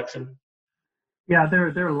consumer protection? Yeah,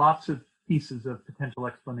 there are lots of pieces of potential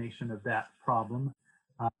explanation of that problem.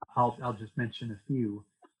 I'll just mention a few.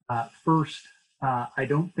 First, I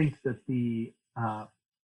don't think that the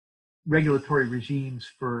regulatory regimes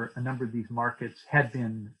for a number of these markets had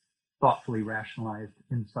been thoughtfully rationalized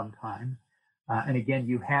in some time. And again,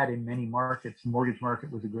 you had in many markets, the mortgage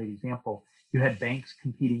market was a great example, you had banks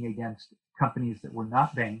competing against companies that were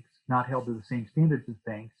not banks, not held to the same standards as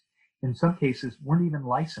banks, in some cases weren't even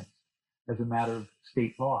licensed as a matter of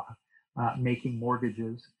state law, making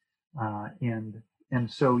mortgages. And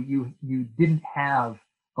so you didn't have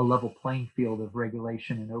a level playing field of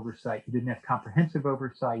regulation and oversight. You didn't have comprehensive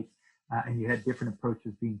oversight, and you had different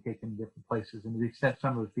approaches being taken in different places. And to the extent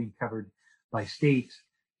some of it was being covered by states,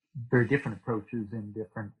 very different approaches in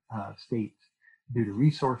different states due to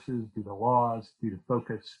resources, due to laws, due to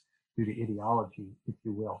focus, due to ideology, if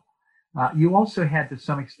you will. You also had, to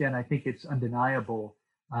some extent, I think it's undeniable,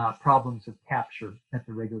 problems of capture at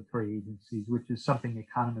the regulatory agencies, which is something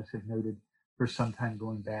economists have noted for some time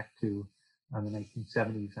going back to the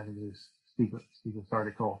 1970s. I think it was Stiglitz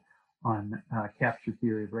article on capture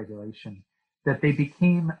theory of regulation, that they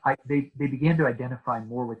began to identify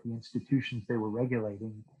more with the institutions they were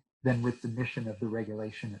regulating than with the mission of the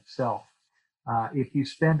regulation itself. If you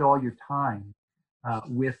spend all your time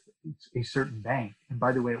with a certain bank, and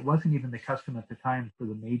by the way, it wasn't even the custom at the time for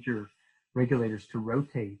the major regulators to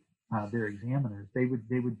rotate their examiners. They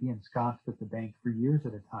would be ensconced at the bank for years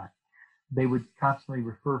at a time. They would constantly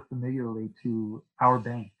refer familiarly to our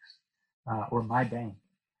banks or my bank,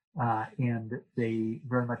 and they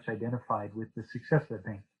very much identified with the success of the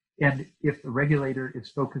bank. And if the regulator is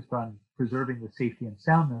focused on preserving the safety and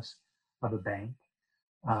soundness of a bank,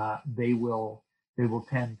 they will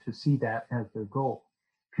tend to see that as their goal.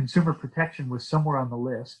 Consumer protection was somewhere on the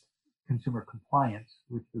list, consumer compliance,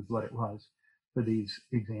 which is what it was for these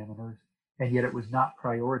examiners, and yet it was not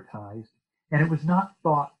prioritized. And it was not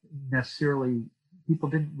thought necessarily, people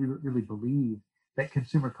didn't really believe that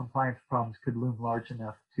consumer compliance problems could loom large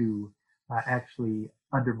enough to actually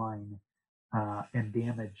undermine and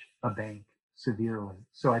damage a bank severely.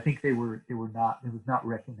 So I think it was not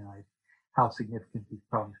recognized how significant these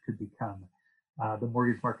problems could become. The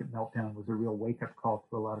mortgage market meltdown was a real wake-up call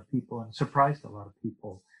to a lot of people and surprised a lot of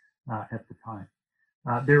people at the time.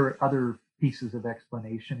 There are other pieces of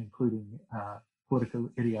explanation, including political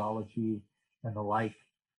ideology and the like,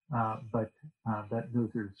 but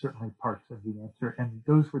those are certainly parts of the answer. And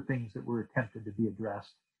those were things that were attempted to be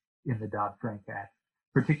addressed in the Dodd-Frank Act,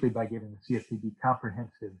 particularly by giving the CFPB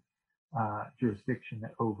comprehensive jurisdiction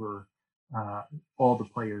over all the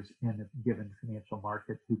players in a given financial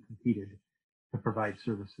market who competed to provide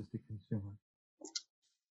services to consumers.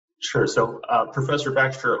 Sure. So Professor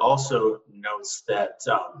Baxter also notes that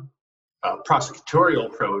prosecutorial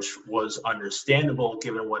approach was understandable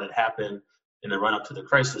given what had happened in the run-up to the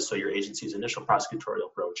crisis, so your agency's initial prosecutorial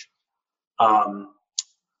approach.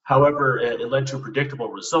 However, it led to a predictable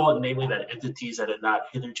result, namely that entities that had not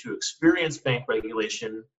hitherto experienced bank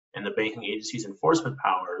regulation and the banking agency's enforcement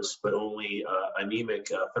powers, but only anemic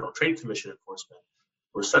Federal Trade Commission enforcement,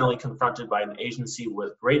 were suddenly confronted by an agency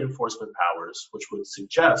with great enforcement powers, which would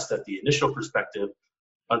suggest that the initial perspective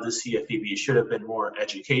of the CFPB should have been more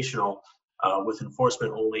educational, with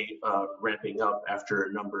enforcement only ramping up after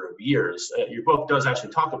a number of years. Your book does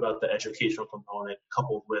actually talk about the educational component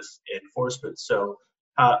coupled with enforcement. So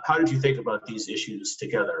how did you think about these issues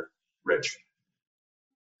together, Rich?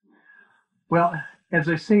 Well, as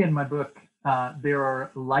I say in my book, there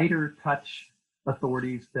are lighter touch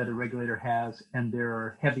authorities that a regulator has, and there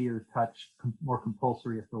are heavier touch, more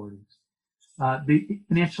compulsory authorities. The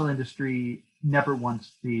financial industry never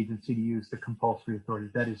wants the agency to use the compulsory authority,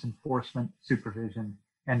 that is enforcement, supervision,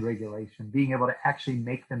 and regulation, being able to actually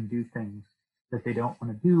make them do things that they don't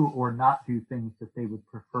want to do or not do things that they would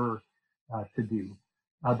prefer to do.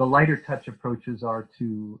 The lighter touch approaches are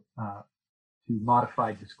to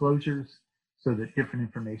modify disclosures so that different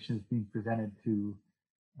information is being presented to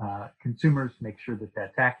consumers, make sure that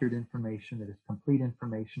that's accurate information, that it's complete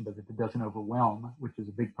information, but that it doesn't overwhelm, which is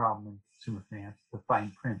a big problem in consumer finance. The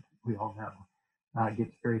fine print, we all know,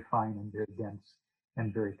 gets very fine and very dense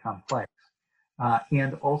and very complex.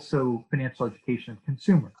 And also financial education of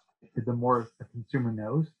consumers. The more a consumer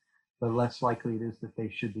knows, the less likely it is that they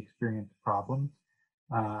should experience problems.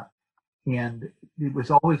 And it was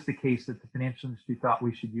always the case that the financial industry thought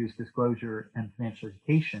we should use disclosure and financial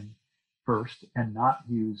education first and not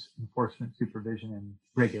use enforcement, supervision, and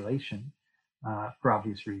regulation for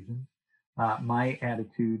obvious reasons. My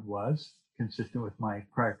attitude was, consistent with my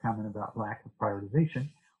prior comment about lack of prioritization,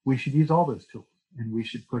 we should use all those tools and we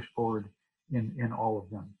should push forward in all of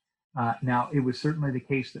them. Now, it was certainly the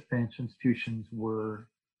case that financial institutions were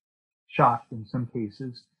shocked in some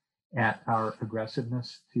cases at our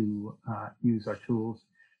aggressiveness to use our tools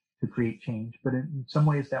to create change, but in some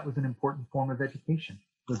ways that was an important form of education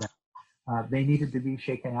for them. They needed to be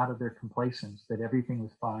shaken out of their complacence that everything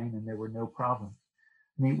was fine and there were no problems.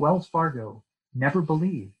 I mean, Wells Fargo never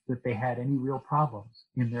believed that they had any real problems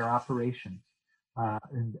in their operations,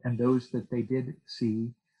 and those that they did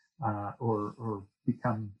see or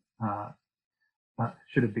become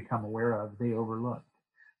should have become aware of, they overlooked.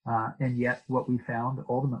 And yet what we found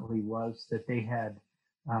ultimately was that they had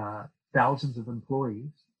thousands of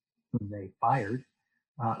employees whom they fired,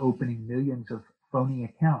 opening millions of phony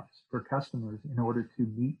accounts for customers in order to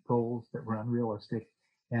meet goals that were unrealistic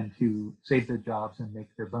and to save their jobs and make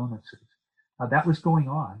their bonuses. That was going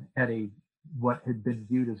on at what had been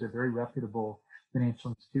viewed as a very reputable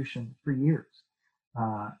financial institution for years,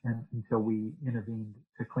 and until we intervened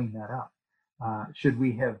to clean that up. Should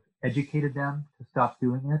we have educated them to stop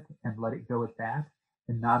doing it and let it go at that,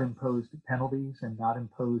 and not impose penalties and not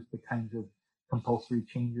impose the kinds of compulsory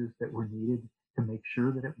changes that were needed to make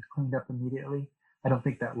sure that it was cleaned up immediately? I don't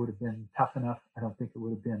think that would have been tough enough. I don't think it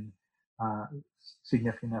would have been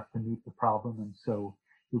significant enough to meet the problem. And so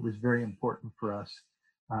it was very important for us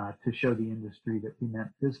to show the industry that we meant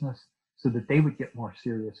business so that they would get more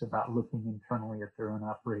serious about looking internally at their own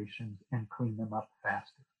operations and clean them up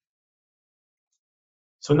faster.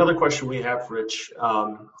 So another question we have, Rich,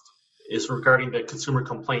 is regarding the consumer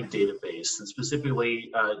complaint database, and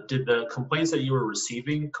specifically, did the complaints that you were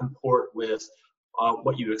receiving comport with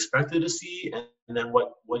what you expected to see, and then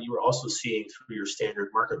what you were also seeing through your standard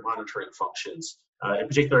market monitoring functions, in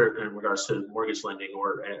particular in regards to mortgage lending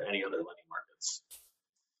or any other lending markets?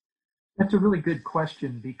 That's a really good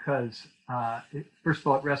question because, first of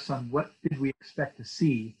all, it rests on what did we expect to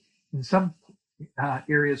see. In some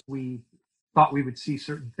areas, we thought we would see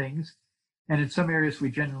certain things, and in some areas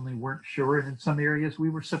we genuinely weren't sure, and in some areas we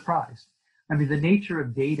were surprised. I mean, the nature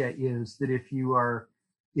of data is that if you are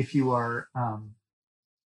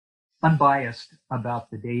unbiased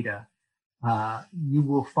about the data, you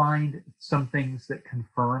will find some things that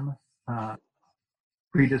confirm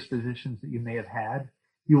predispositions that you may have had.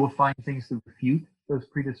 You will find things that refute those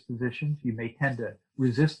predispositions. You may tend to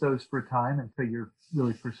resist those for a time until you're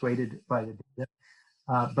really persuaded by the data.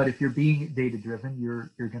 But if you're being data-driven,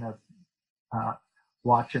 you're going to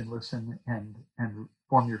watch and listen and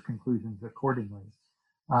form your conclusions accordingly.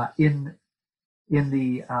 In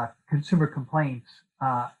the consumer complaints,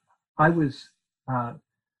 I was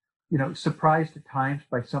surprised at times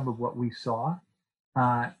by some of what we saw,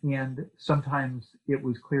 and sometimes it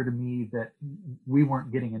was clear to me that we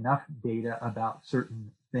weren't getting enough data about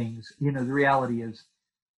certain things. The reality is,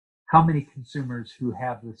 how many consumers who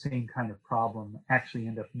have the same kind of problem actually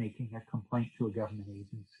end up making a complaint to a government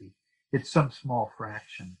agency? It's some small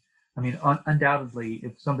fraction. I mean, undoubtedly,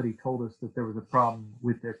 if somebody told us that there was a problem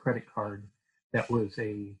with their credit card that was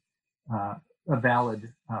a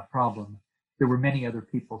valid problem, there were many other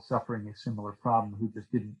people suffering a similar problem who just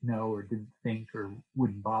didn't know or didn't think or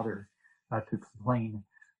wouldn't bother to complain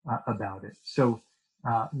about it. So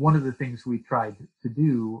one of the things we tried to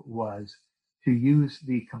do was to use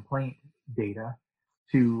the complaint data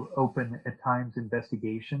to open at times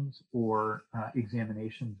investigations or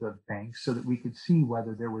examinations of banks so that we could see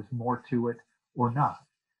whether there was more to it or not.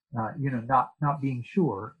 Not being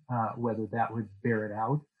sure whether that would bear it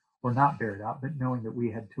out or not bear it out, but knowing that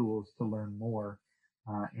we had tools to learn more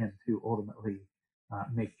and to ultimately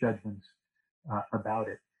make judgments about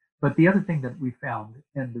it. But the other thing that we found,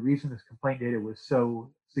 and the reason this complaint data was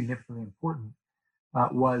so significantly important,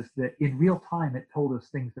 was that in real time, it told us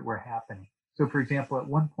things that were happening. So for example, at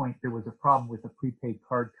one point, there was a problem with a prepaid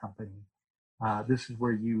card company. This is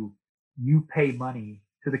where you pay money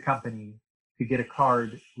to the company to get a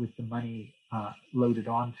card with the money loaded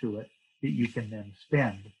onto it that you can then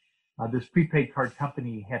spend. This prepaid card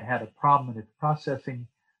company had a problem in its processing.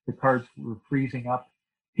 The cards were freezing up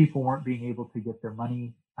people weren't being able to get their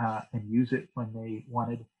money and use it when they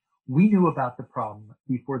wanted. We knew about the problem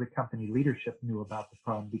before the company leadership knew about the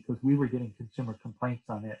problem because we were getting consumer complaints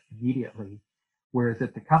on it immediately, whereas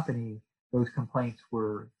at the company, those complaints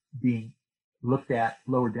were being looked at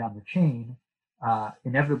lower down the chain.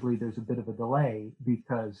 Inevitably, there's a bit of a delay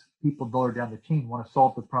because people lower down the chain want to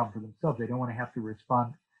solve the problem for themselves. They don't want to have to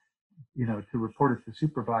respond, to report it to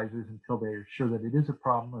supervisors until they're sure that it is a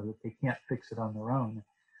problem or that they can't fix it on their own.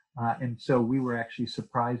 And so we were actually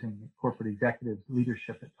surprising corporate executives,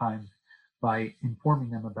 leadership at times, by informing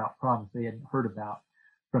them about problems they hadn't heard about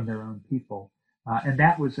from their own people. And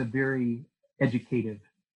that was a very educative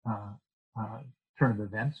turn of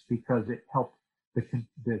events because it helped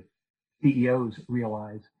the CEOs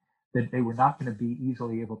realize that they were not going to be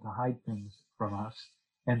easily able to hide things from us.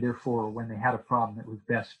 And therefore, when they had a problem, it was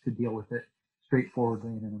best to deal with it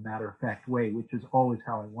straightforwardly and in a matter-of-fact way, which is always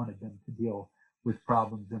how I wanted them to deal with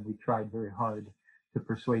problems. And we tried very hard to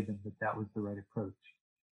persuade them that that was the right approach.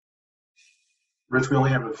 Rich, we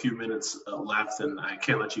only have a few minutes left, and I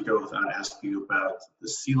can't let you go without asking you about the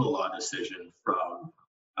SELA law decision from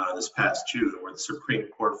this past June, where the Supreme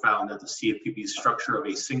Court found that the CFPB's structure of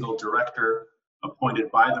a single director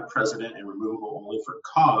appointed by the president and removable only for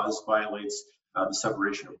cause violates the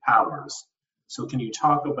separation of powers. So can you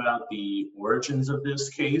talk about the origins of this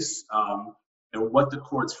case and what the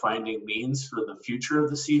court's finding means for the future of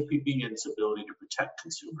the CFPB and its ability to protect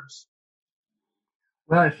consumers?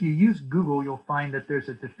 Well, if you use Google, you'll find that there's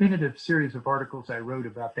a definitive series of articles I wrote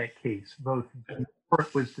about that case, both before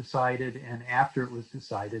it was decided and after it was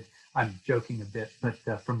decided. I'm joking a bit, but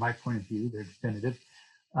from my point of view, they're definitive.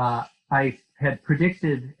 I had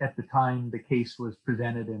predicted at the time the case was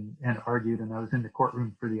presented and argued, and I was in the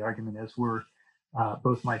courtroom for the argument, as were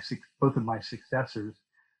both of my successors,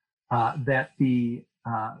 that the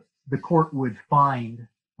court would find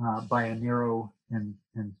by a narrow and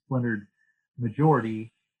splintered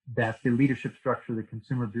majority that the leadership structure of the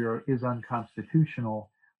Consumer Bureau is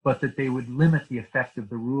unconstitutional, but that they would limit the effect of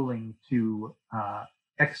the ruling to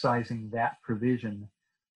excising that provision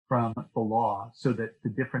from the law, so that the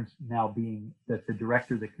difference now being that the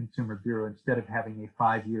director of the Consumer Bureau, instead of having a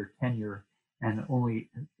 5-year tenure and only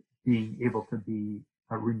being able to be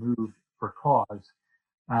removed for cause,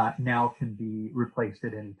 now can be replaced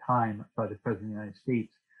at any time by the President of the United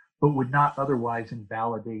States, but would not otherwise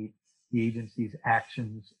invalidate the agency's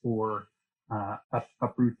actions or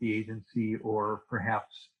uproot the agency or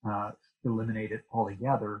perhaps eliminate it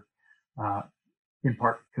altogether, in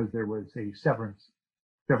part because there was a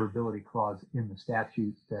severability clause in the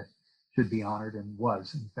statute that should be honored and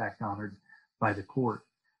was in fact honored by the court.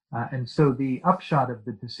 And so the upshot of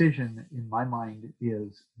the decision in my mind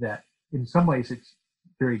is that in some ways it's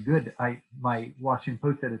very good. My Washington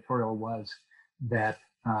Post editorial was that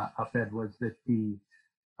op-ed was that the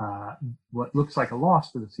what looks like a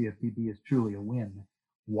loss for the CFPB is truly a win.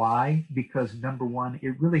 Why? Because number one,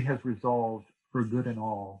 it really has resolved for good and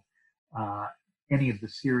all any of the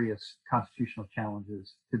serious constitutional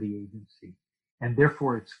challenges to the agency. And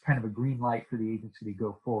therefore, it's kind of a green light for the agency to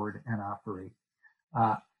go forward and operate.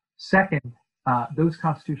 Second, those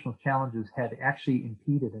constitutional challenges had actually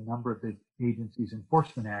impeded a number of the agency's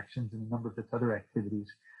enforcement actions and a number of its other activities,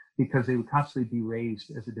 because they would constantly be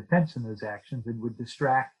raised as a defense in those actions and would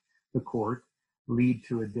distract the court, lead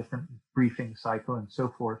to a different briefing cycle and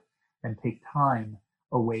so forth, and take time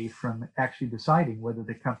away from actually deciding whether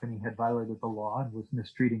the company had violated the law and was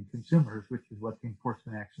mistreating consumers, which is what the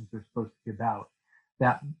enforcement actions are supposed to be about.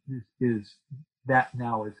 That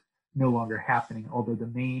now is no longer happening, although the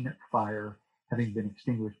main fire having been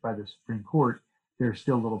extinguished by the Supreme Court, there are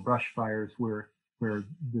still little brush fires where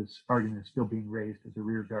this argument is still being raised as a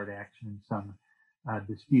rearguard action in some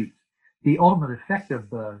disputes. The ultimate effect of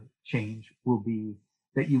the change will be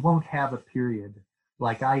that you won't have a period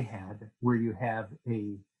like I had, where you have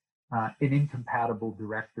an incompatible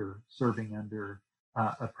director serving under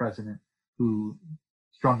a president who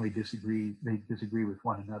strongly disagree with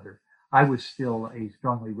one another. I was still a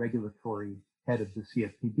strongly regulatory head of the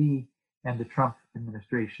CFPB, and the Trump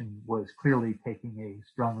administration was clearly taking a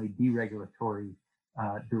strongly deregulatory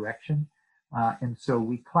direction. And so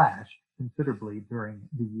we clashed considerably during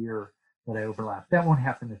the year that I overlapped. That won't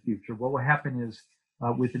happen in the future. What will happen is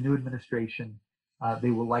with the new administration,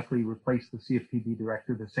 they will likely replace the CFPB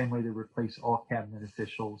director the same way they replace all cabinet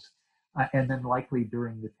officials. And then likely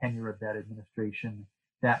during the tenure of that administration,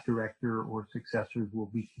 that director or successors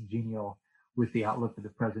will be congenial with the outlook of the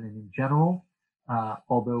president in general.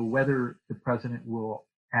 Although whether the president will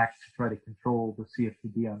act to try to control the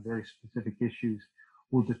CFPB on very specific issues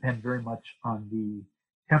will depend very much on the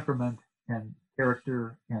temperament and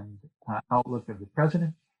character and outlook of the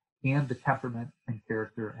president and the temperament and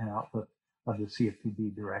character and outlook of the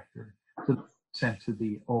CFPB director. So the sense of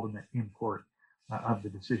the ultimate import of the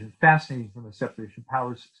decision. Fascinating from a separation of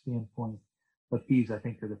powers standpoint, but these, I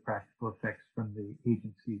think, are the practical effects from the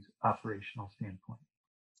agency's operational standpoint.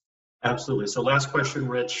 Absolutely. So last question,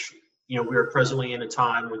 Rich. We are presently in a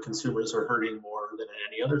time when consumers are hurting more than at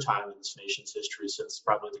any other time in this nation's history since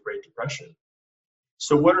probably the Great Depression.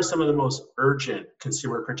 So what are some of the most urgent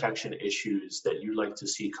consumer protection issues that you'd like to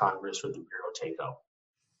see Congress or the Bureau take up?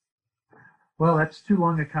 Well, that's too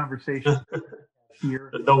long a conversation here.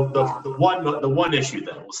 The one issue,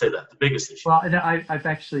 then, we'll say that, the biggest issue. Well, and I've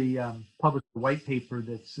actually published a white paper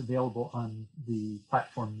that's available on the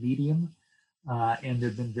platform Medium, and there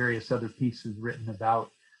have been various other pieces written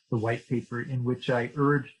about the white paper in which I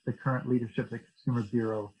urged the current leadership of the Consumer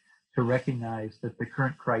Bureau to recognize that the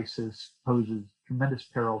current crisis poses tremendous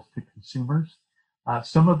perils to consumers.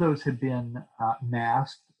 Some of those have been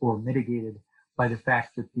masked or mitigated by the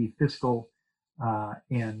fact that the fiscal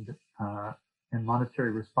and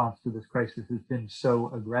monetary response to this crisis has been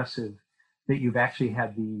so aggressive that you've actually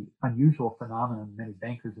had the unusual phenomenon, many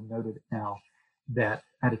bankers have noted it now, that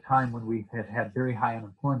at a time when we have had very high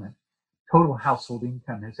unemployment, total household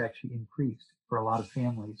income has actually increased for a lot of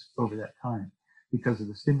families over that time because of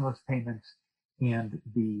the stimulus payments and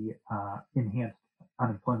the enhanced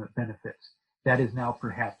unemployment benefits. That is now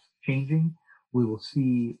perhaps changing. We will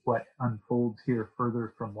see what unfolds here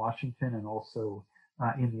further from Washington and also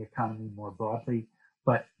in the economy more broadly.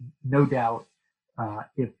 But no doubt,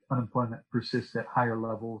 if unemployment persists at higher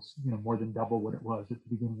levels, more than double what it was at the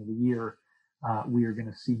beginning of the year, we are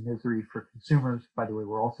going to see misery for consumers. By the way,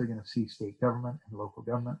 we're also going to see state government and local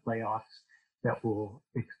government layoffs that will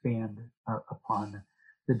expand upon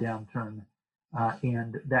the downturn.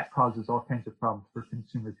 And that causes all kinds of problems for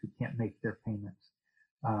consumers who can't make their payments.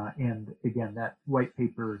 And again, that white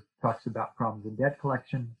paper talks about problems in debt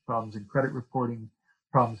collection, problems in credit reporting,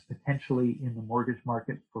 problems potentially in the mortgage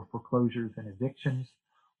market for foreclosures and evictions.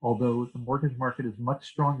 Although the mortgage market is much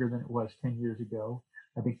stronger than it was 10 years ago,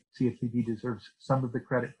 I think CFPB deserves some of the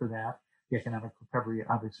credit for that. The economic recovery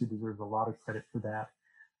obviously deserves a lot of credit for that.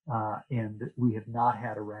 And we have not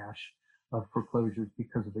had a rash of foreclosures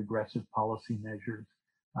because of aggressive policy measures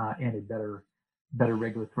and a better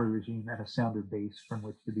regulatory regime and a sounder base from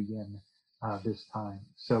which to begin this time.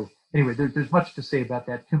 So anyway, there's much to say about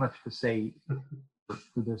that, too much to say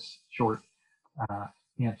for this short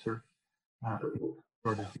answer,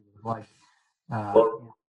 short as you would like.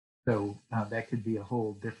 So that could be a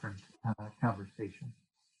whole different conversation.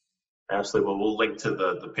 Absolutely. Well, we'll link to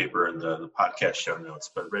the paper and the podcast show notes.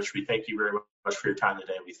 But Rich, we thank you very much for your time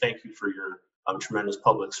today. We thank you for your tremendous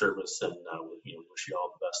public service, and we wish you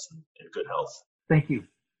all the best and good health. Thank you.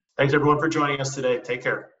 Thanks, everyone, for joining us today. Take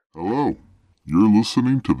care. Hello. You're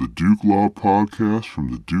listening to the Duke Law Podcast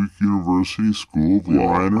from the Duke University School of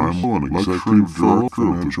Law. I'm an executive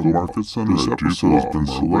director of the Market Center at Duke Law. This episode has been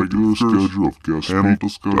a regular schedule of guest panel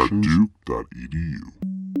discussions at duke.edu.